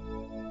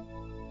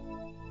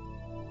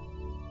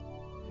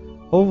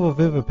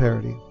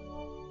 Ovoviviparity.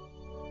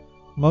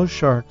 Most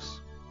sharks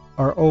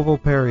are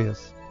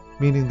oviparous,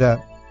 meaning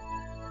that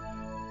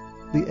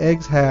the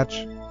eggs hatch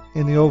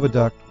in the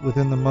oviduct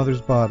within the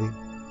mother's body,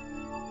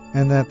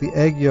 and that the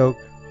egg yolk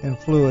and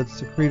fluids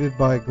secreted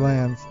by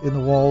glands in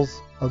the walls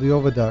of the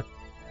oviduct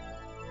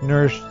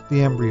nourish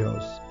the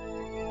embryos.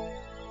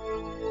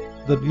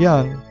 The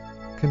young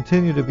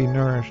continue to be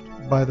nourished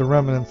by the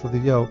remnants of the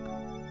yolk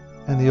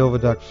and the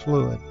oviduct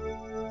fluid.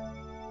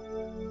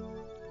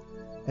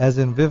 As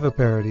in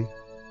viviparity,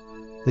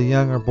 the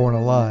young are born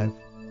alive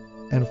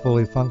and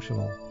fully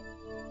functional.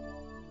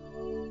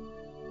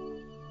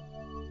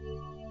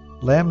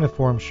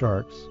 Lamniform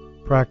sharks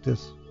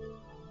practice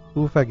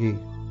oophagy,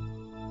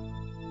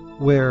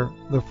 where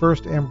the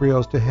first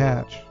embryos to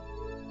hatch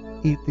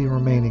eat the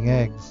remaining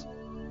eggs.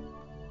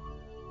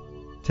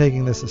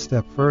 Taking this a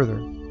step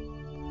further,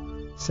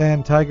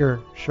 sand tiger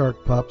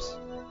shark pups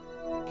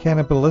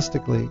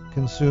cannibalistically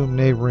consume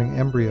neighboring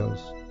embryos.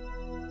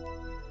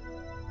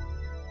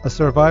 A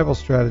survival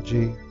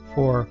strategy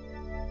for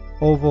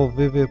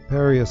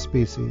ovoviviparous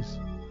species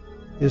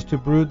is to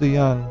brood the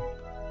young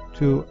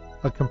to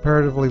a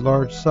comparatively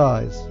large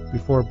size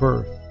before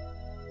birth.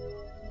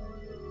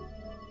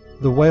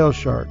 The whale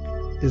shark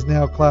is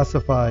now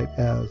classified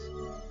as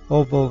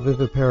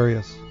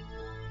ovoviviparous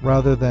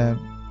rather than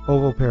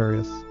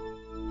oviparous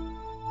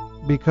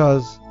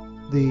because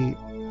the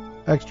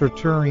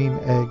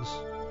extraterrene eggs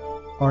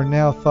are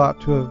now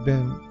thought to have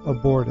been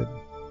aborted.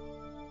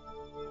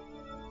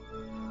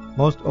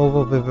 Most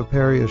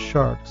ovoviviparous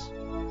sharks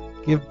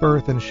give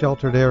birth in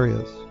sheltered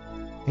areas,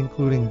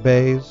 including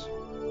bays,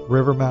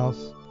 river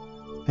mouths,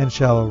 and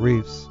shallow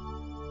reefs.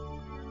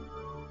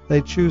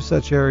 They choose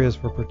such areas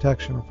for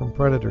protection from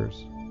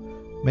predators,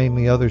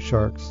 mainly other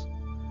sharks,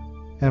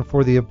 and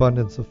for the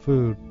abundance of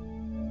food.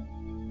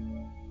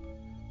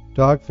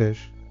 Dogfish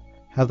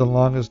have the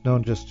longest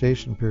known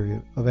gestation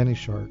period of any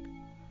shark,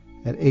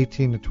 at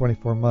 18 to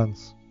 24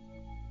 months.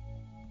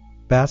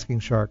 Basking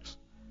sharks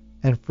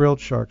and frilled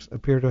sharks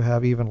appear to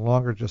have even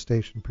longer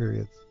gestation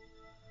periods,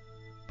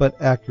 but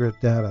accurate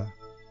data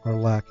are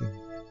lacking.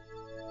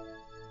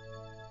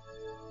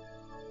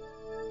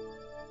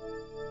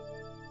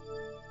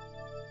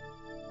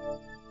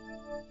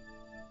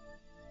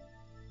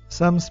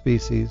 Some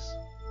species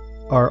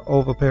are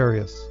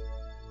oviparous,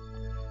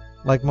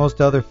 like most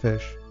other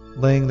fish,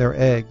 laying their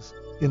eggs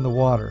in the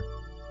water.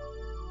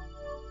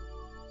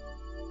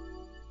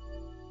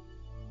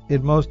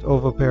 In most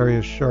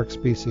oviparous shark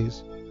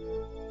species,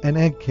 an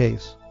egg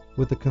case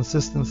with the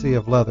consistency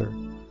of leather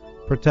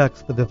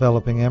protects the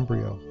developing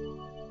embryo.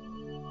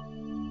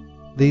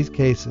 These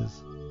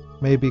cases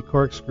may be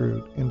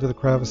corkscrewed into the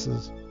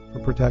crevices for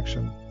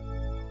protection.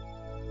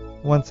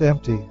 Once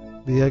empty,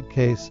 the egg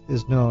case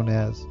is known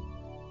as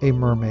a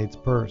mermaid's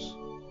purse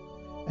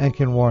and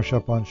can wash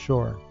up on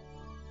shore.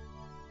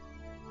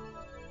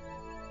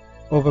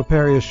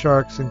 Oviparous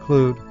sharks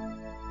include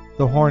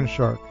the horn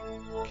shark,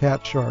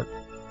 cat shark,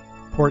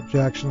 Port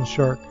Jackson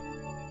shark,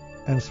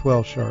 and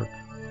swell shark.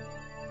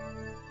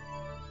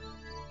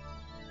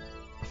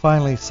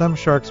 Finally, some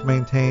sharks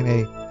maintain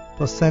a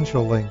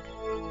placental link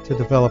to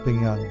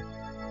developing young.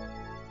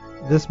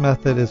 This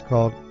method is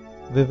called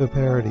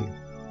viviparity.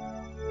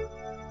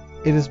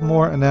 It is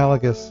more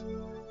analogous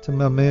to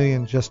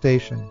mammalian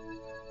gestation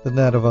than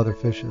that of other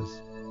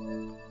fishes.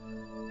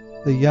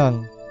 The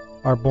young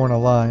are born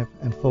alive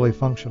and fully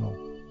functional.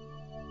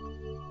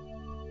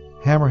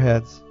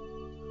 Hammerheads,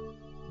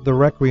 the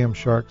requiem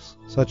sharks,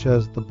 such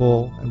as the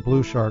bull and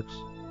blue sharks,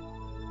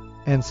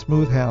 and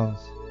smoothhounds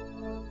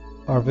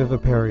are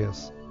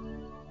viviparous.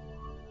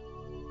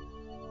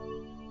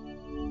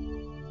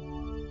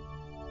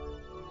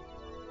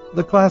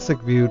 The classic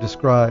view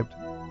described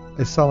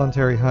a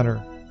solitary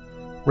hunter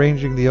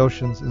ranging the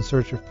oceans in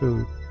search of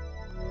food.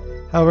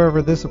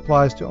 However, this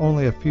applies to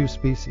only a few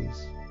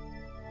species.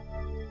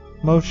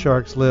 Most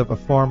sharks live a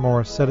far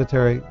more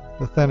sedentary,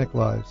 lethenic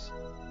lives.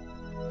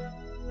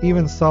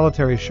 Even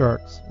solitary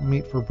sharks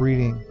meet for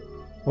breeding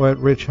or at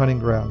rich hunting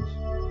grounds,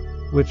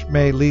 which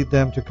may lead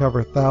them to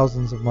cover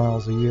thousands of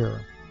miles a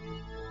year.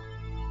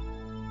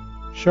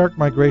 Shark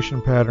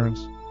migration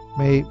patterns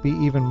may be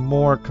even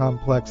more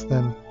complex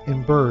than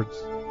in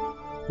birds,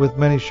 with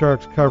many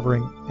sharks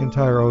covering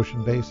entire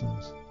ocean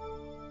basins.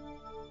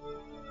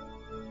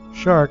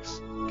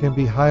 Sharks can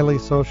be highly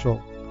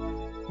social,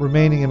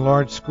 remaining in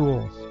large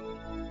schools.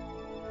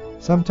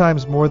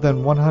 Sometimes more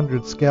than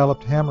 100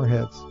 scalloped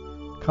hammerheads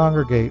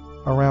congregate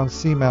around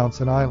seamounts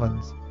and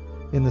islands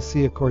in the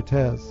Sea of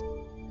Cortez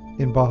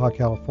in Baja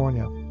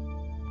California.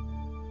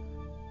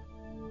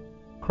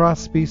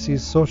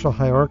 Cross-species social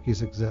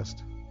hierarchies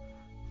exist.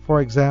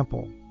 For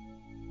example,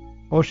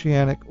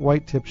 oceanic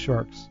white-tip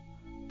sharks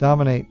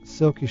dominate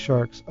silky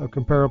sharks of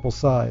comparable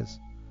size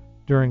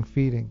during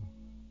feeding.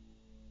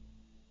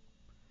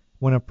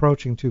 When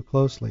approaching too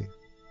closely,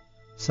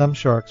 some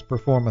sharks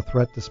perform a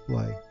threat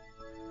display,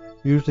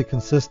 usually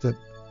consistent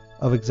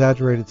of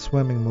exaggerated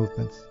swimming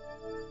movements,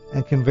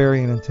 and can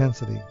vary in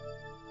intensity,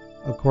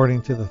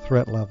 according to the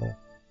threat level.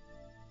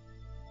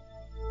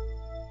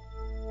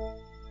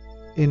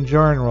 In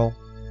general,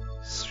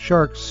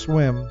 sharks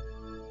swim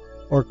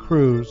or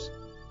cruise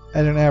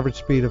at an average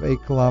speed of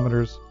 8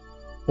 kilometers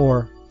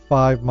or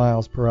 5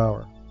 miles per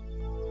hour.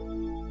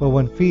 But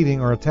when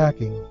feeding or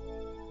attacking,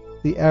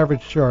 the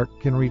average shark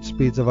can reach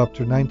speeds of up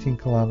to 19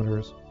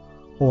 kilometers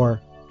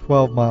or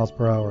 12 miles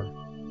per hour.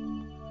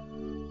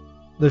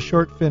 The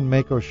short-fin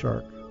mako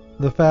shark,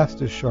 the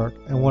fastest shark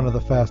and one of the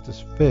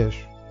fastest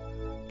fish,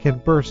 can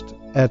burst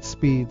at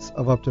speeds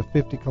of up to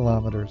 50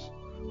 kilometers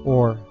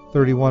or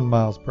 31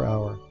 miles per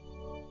hour.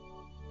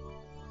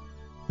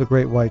 The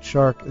great white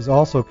shark is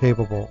also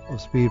capable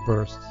of speed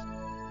bursts.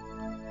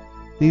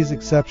 These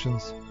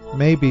exceptions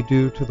may be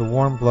due to the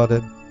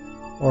warm-blooded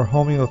or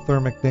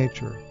homeothermic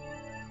nature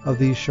of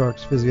these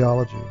sharks'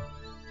 physiology.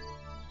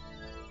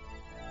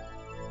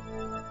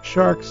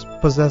 Sharks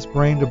possess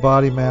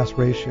brain-to-body mass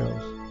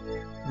ratios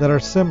that are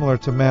similar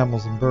to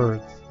mammals and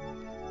birds,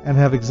 and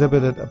have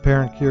exhibited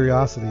apparent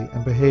curiosity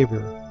and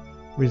behavior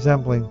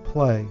resembling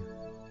play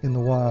in the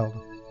wild.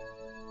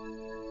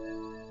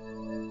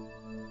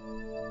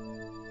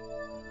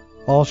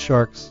 All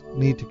sharks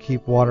need to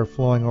keep water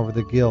flowing over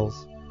the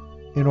gills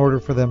in order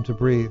for them to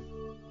breathe.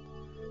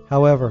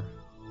 However,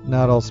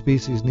 not all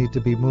species need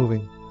to be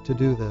moving to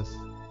do this.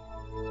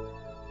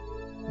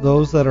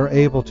 Those that are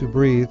able to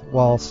breathe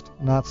whilst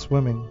not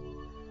swimming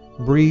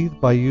breathe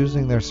by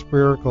using their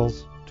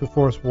spiracles to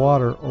force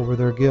water over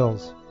their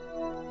gills,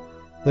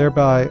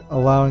 thereby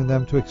allowing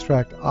them to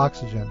extract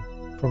oxygen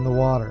from the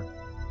water.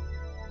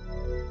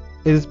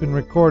 It has been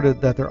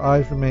recorded that their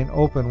eyes remain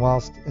open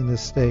whilst in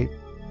this state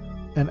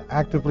and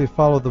actively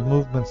follow the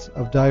movements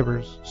of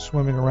divers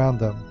swimming around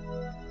them,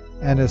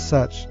 and as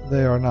such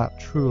they are not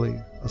truly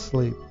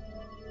asleep.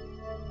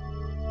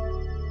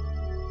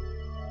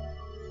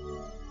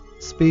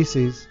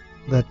 Species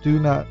that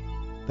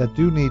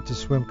do need to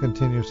swim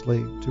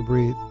continuously to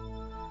breathe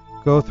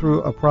go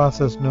through a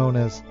process known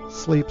as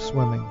sleep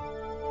swimming,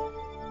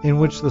 in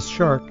which the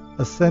shark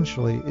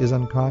essentially is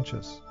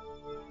unconscious.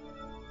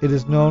 It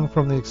is known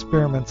from the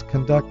experiments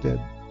conducted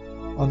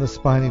on the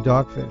spiny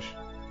dogfish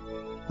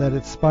that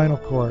its spinal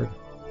cord,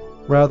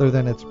 rather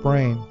than its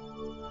brain,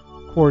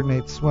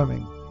 coordinates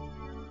swimming.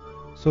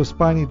 So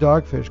spiny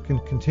dogfish can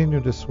continue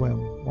to swim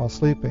while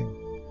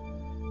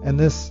sleeping, and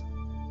this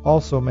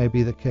also may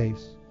be the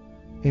case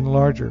in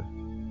larger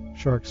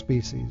shark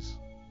species.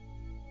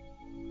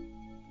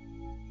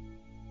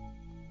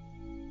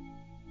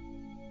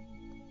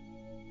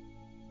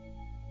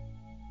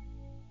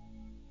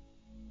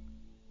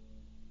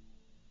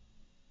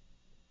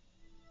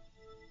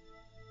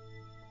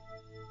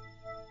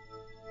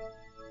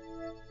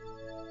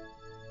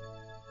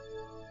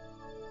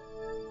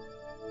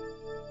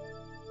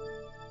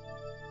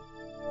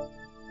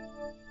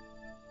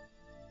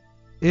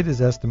 It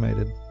is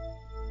estimated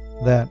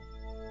that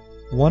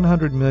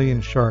 100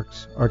 million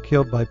sharks are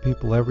killed by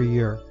people every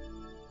year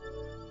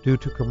due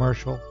to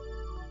commercial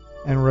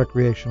and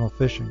recreational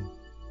fishing.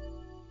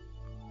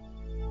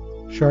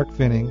 Shark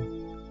finning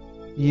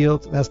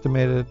yields an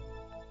estimated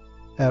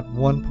at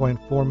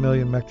 1.4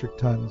 million metric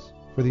tons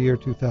for the year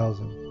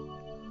 2000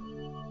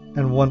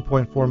 and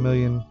 1.4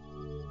 million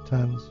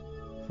tons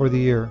for the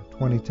year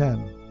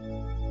 2010.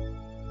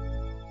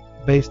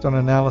 Based on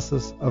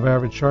analysis of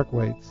average shark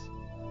weights,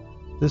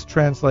 this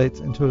translates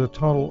into a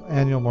total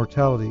annual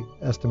mortality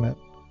estimate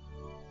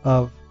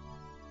of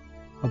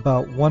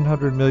about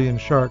 100 million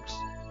sharks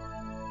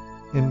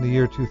in the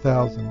year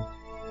 2000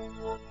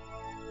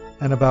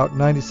 and about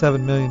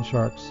 97 million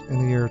sharks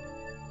in the year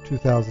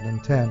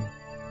 2010.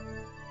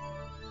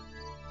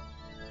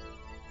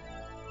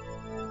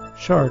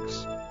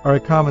 Sharks are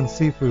a common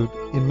seafood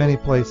in many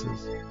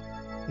places,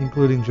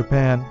 including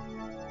Japan,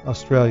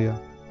 Australia.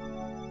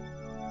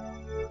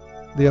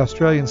 The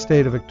Australian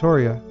state of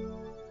Victoria,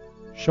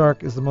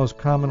 shark is the most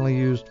commonly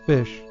used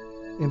fish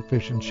in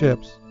fish and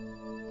chips,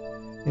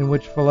 in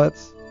which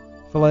fillets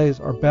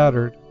are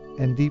battered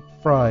and deep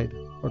fried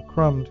or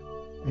crumbed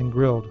and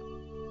grilled.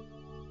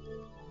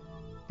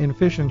 In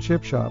fish and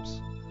chip shops,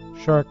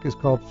 shark is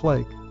called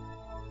flake.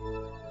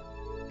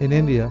 In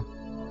India,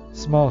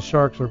 small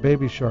sharks or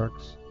baby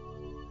sharks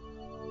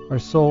are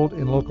sold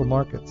in local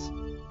markets.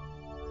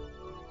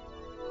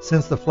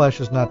 Since the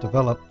flesh is not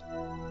developed,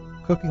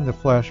 cooking the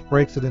flesh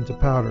breaks it into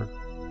powder,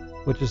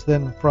 which is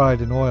then fried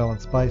in oil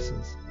and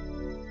spices.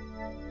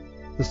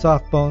 The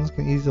soft bones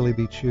can easily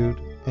be chewed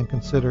and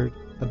considered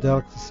a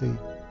delicacy.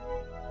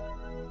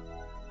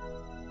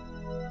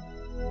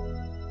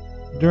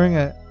 During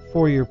a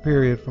 4-year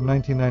period from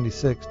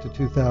 1996 to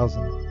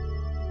 2000,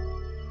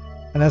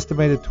 an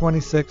estimated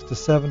 26 to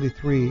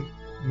 73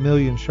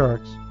 million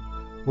sharks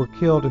were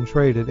killed and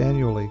traded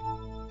annually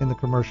in the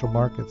commercial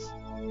markets.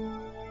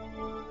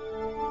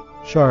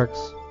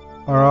 Sharks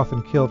are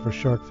often killed for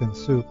shark fin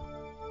soup.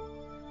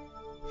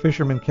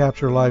 Fishermen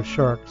capture live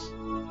sharks,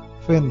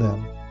 fin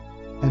them,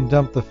 and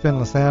dump the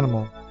finless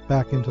animal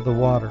back into the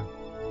water.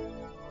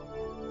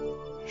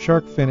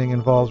 Shark finning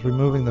involves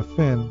removing the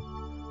fin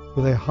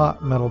with a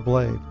hot metal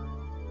blade.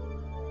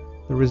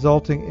 The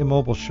resulting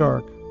immobile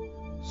shark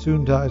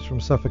soon dies from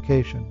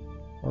suffocation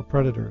or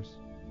predators.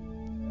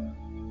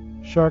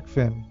 Shark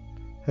fin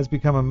has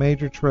become a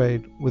major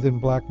trade within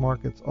black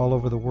markets all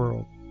over the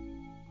world.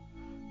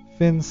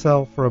 Fins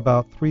sell for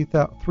about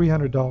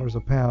 $300 a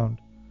pound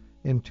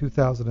in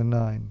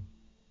 2009.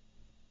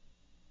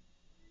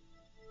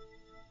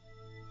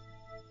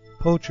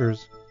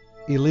 Poachers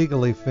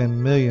illegally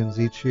fin millions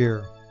each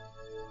year.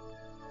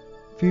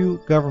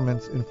 Few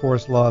governments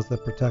enforce laws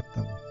that protect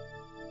them.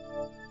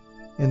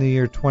 In the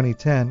year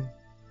 2010,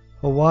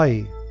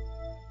 Hawaii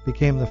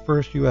became the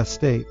first U.S.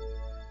 state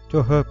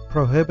to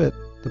prohibit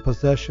the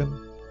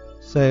possession,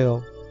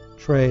 sale,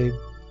 trade,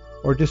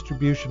 or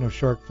distribution of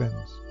shark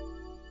fins.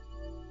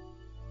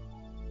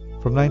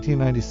 From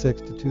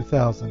 1996 to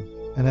 2000,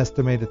 an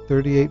estimated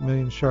 38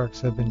 million sharks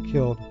have been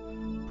killed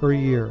per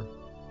year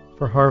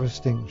for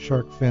harvesting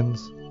shark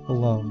fins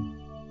alone.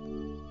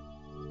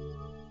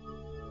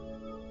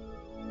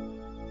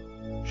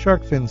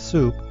 Shark fin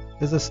soup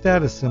is a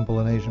status symbol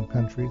in Asian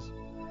countries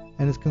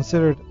and is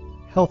considered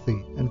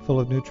healthy and full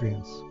of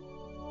nutrients.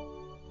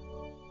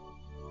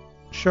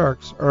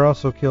 Sharks are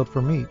also killed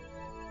for meat.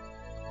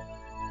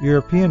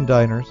 European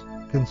diners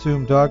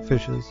consume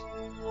dogfishes,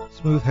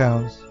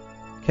 smoothhounds,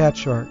 cat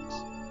sharks,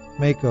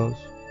 makos,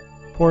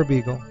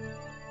 porbeagle,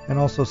 and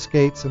also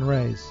skates and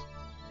rays.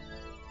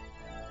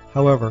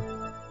 However,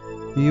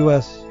 the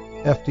U.S.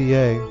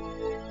 FDA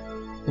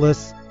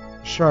lists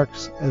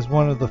sharks as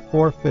one of the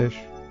 4 fish,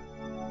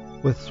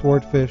 with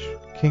swordfish,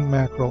 king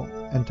mackerel,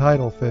 and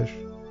tidal fish,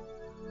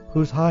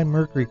 whose high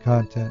mercury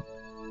content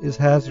is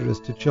hazardous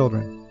to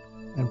children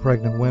and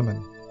pregnant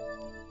women.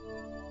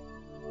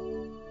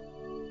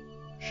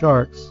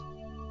 Sharks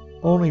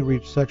only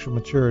reach sexual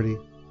maturity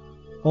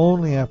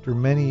only after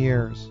many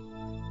years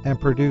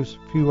and produce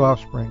few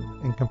offspring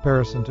in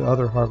comparison to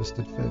other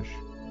harvested fish.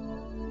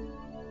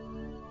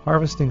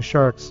 Harvesting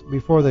sharks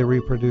before they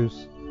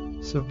reproduce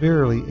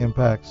severely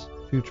impacts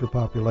future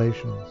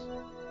populations.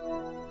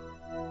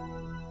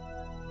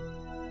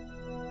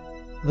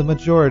 The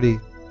majority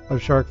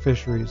of shark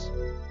fisheries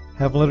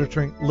have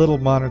little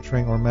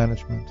monitoring or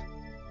management.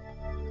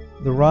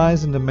 The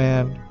rise in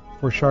demand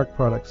for shark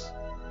products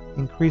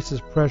increases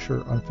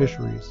pressure on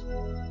fisheries.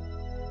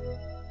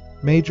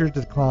 Major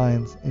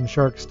declines in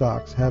shark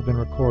stocks have been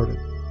recorded.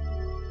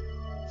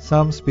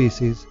 Some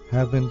species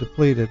have been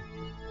depleted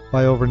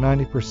by over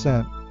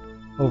 90%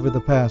 over the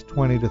past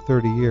 20 to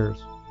 30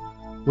 years,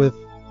 with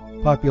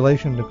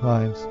population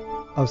declines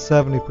of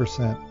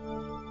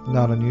 70%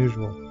 not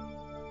unusual.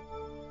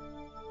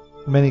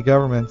 Many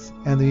governments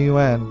and the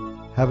UN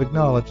have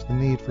acknowledged the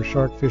need for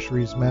shark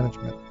fisheries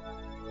management,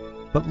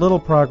 but little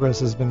progress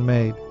has been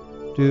made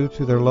due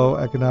to their low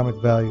economic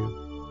value,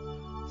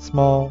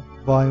 small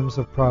volumes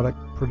of product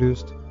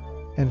produced,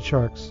 and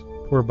sharks'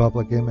 poor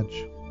public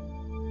image.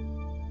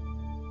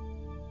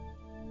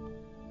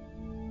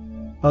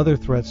 Other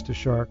threats to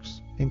sharks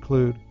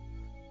include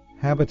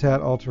habitat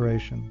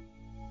alteration,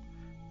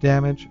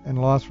 damage and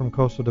loss from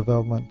coastal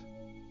development,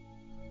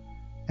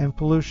 and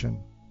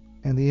pollution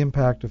and the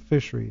impact of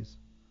fisheries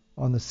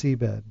on the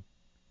seabed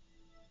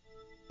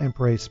and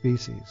prey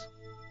species.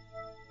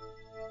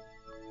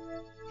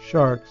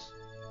 Sharks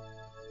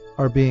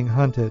are being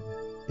hunted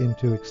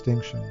into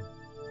extinction.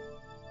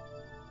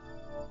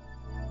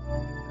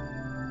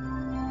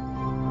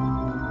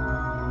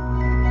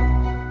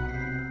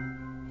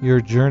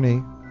 Your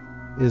journey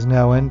is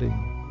now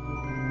ending.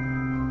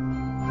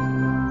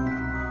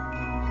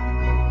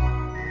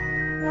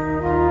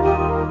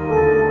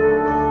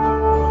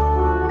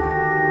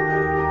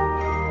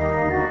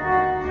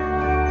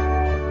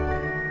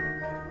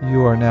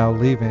 You are now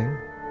leaving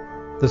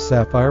the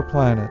Sapphire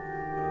Planet.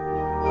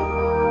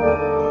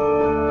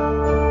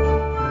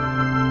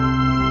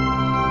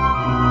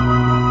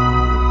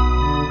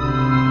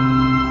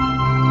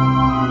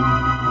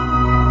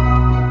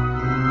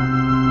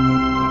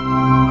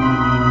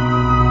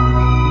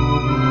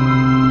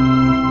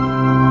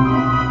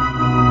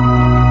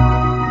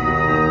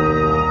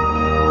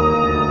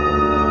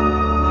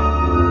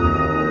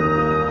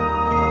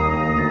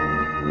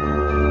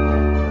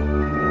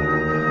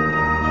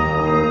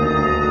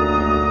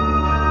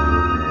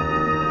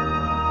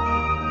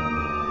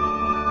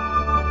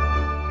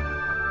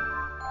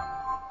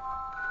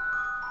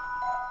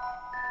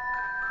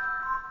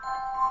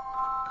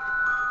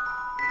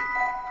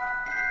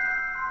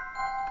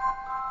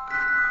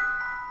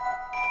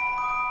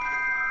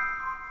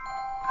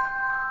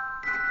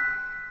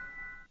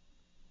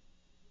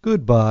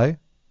 Goodbye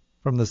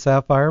from the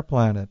Sapphire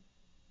Planet.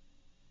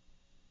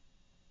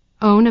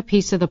 Own a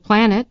piece of the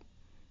planet?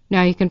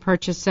 Now you can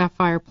purchase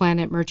Sapphire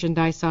Planet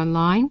merchandise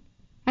online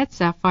at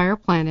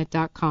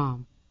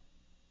sapphireplanet.com.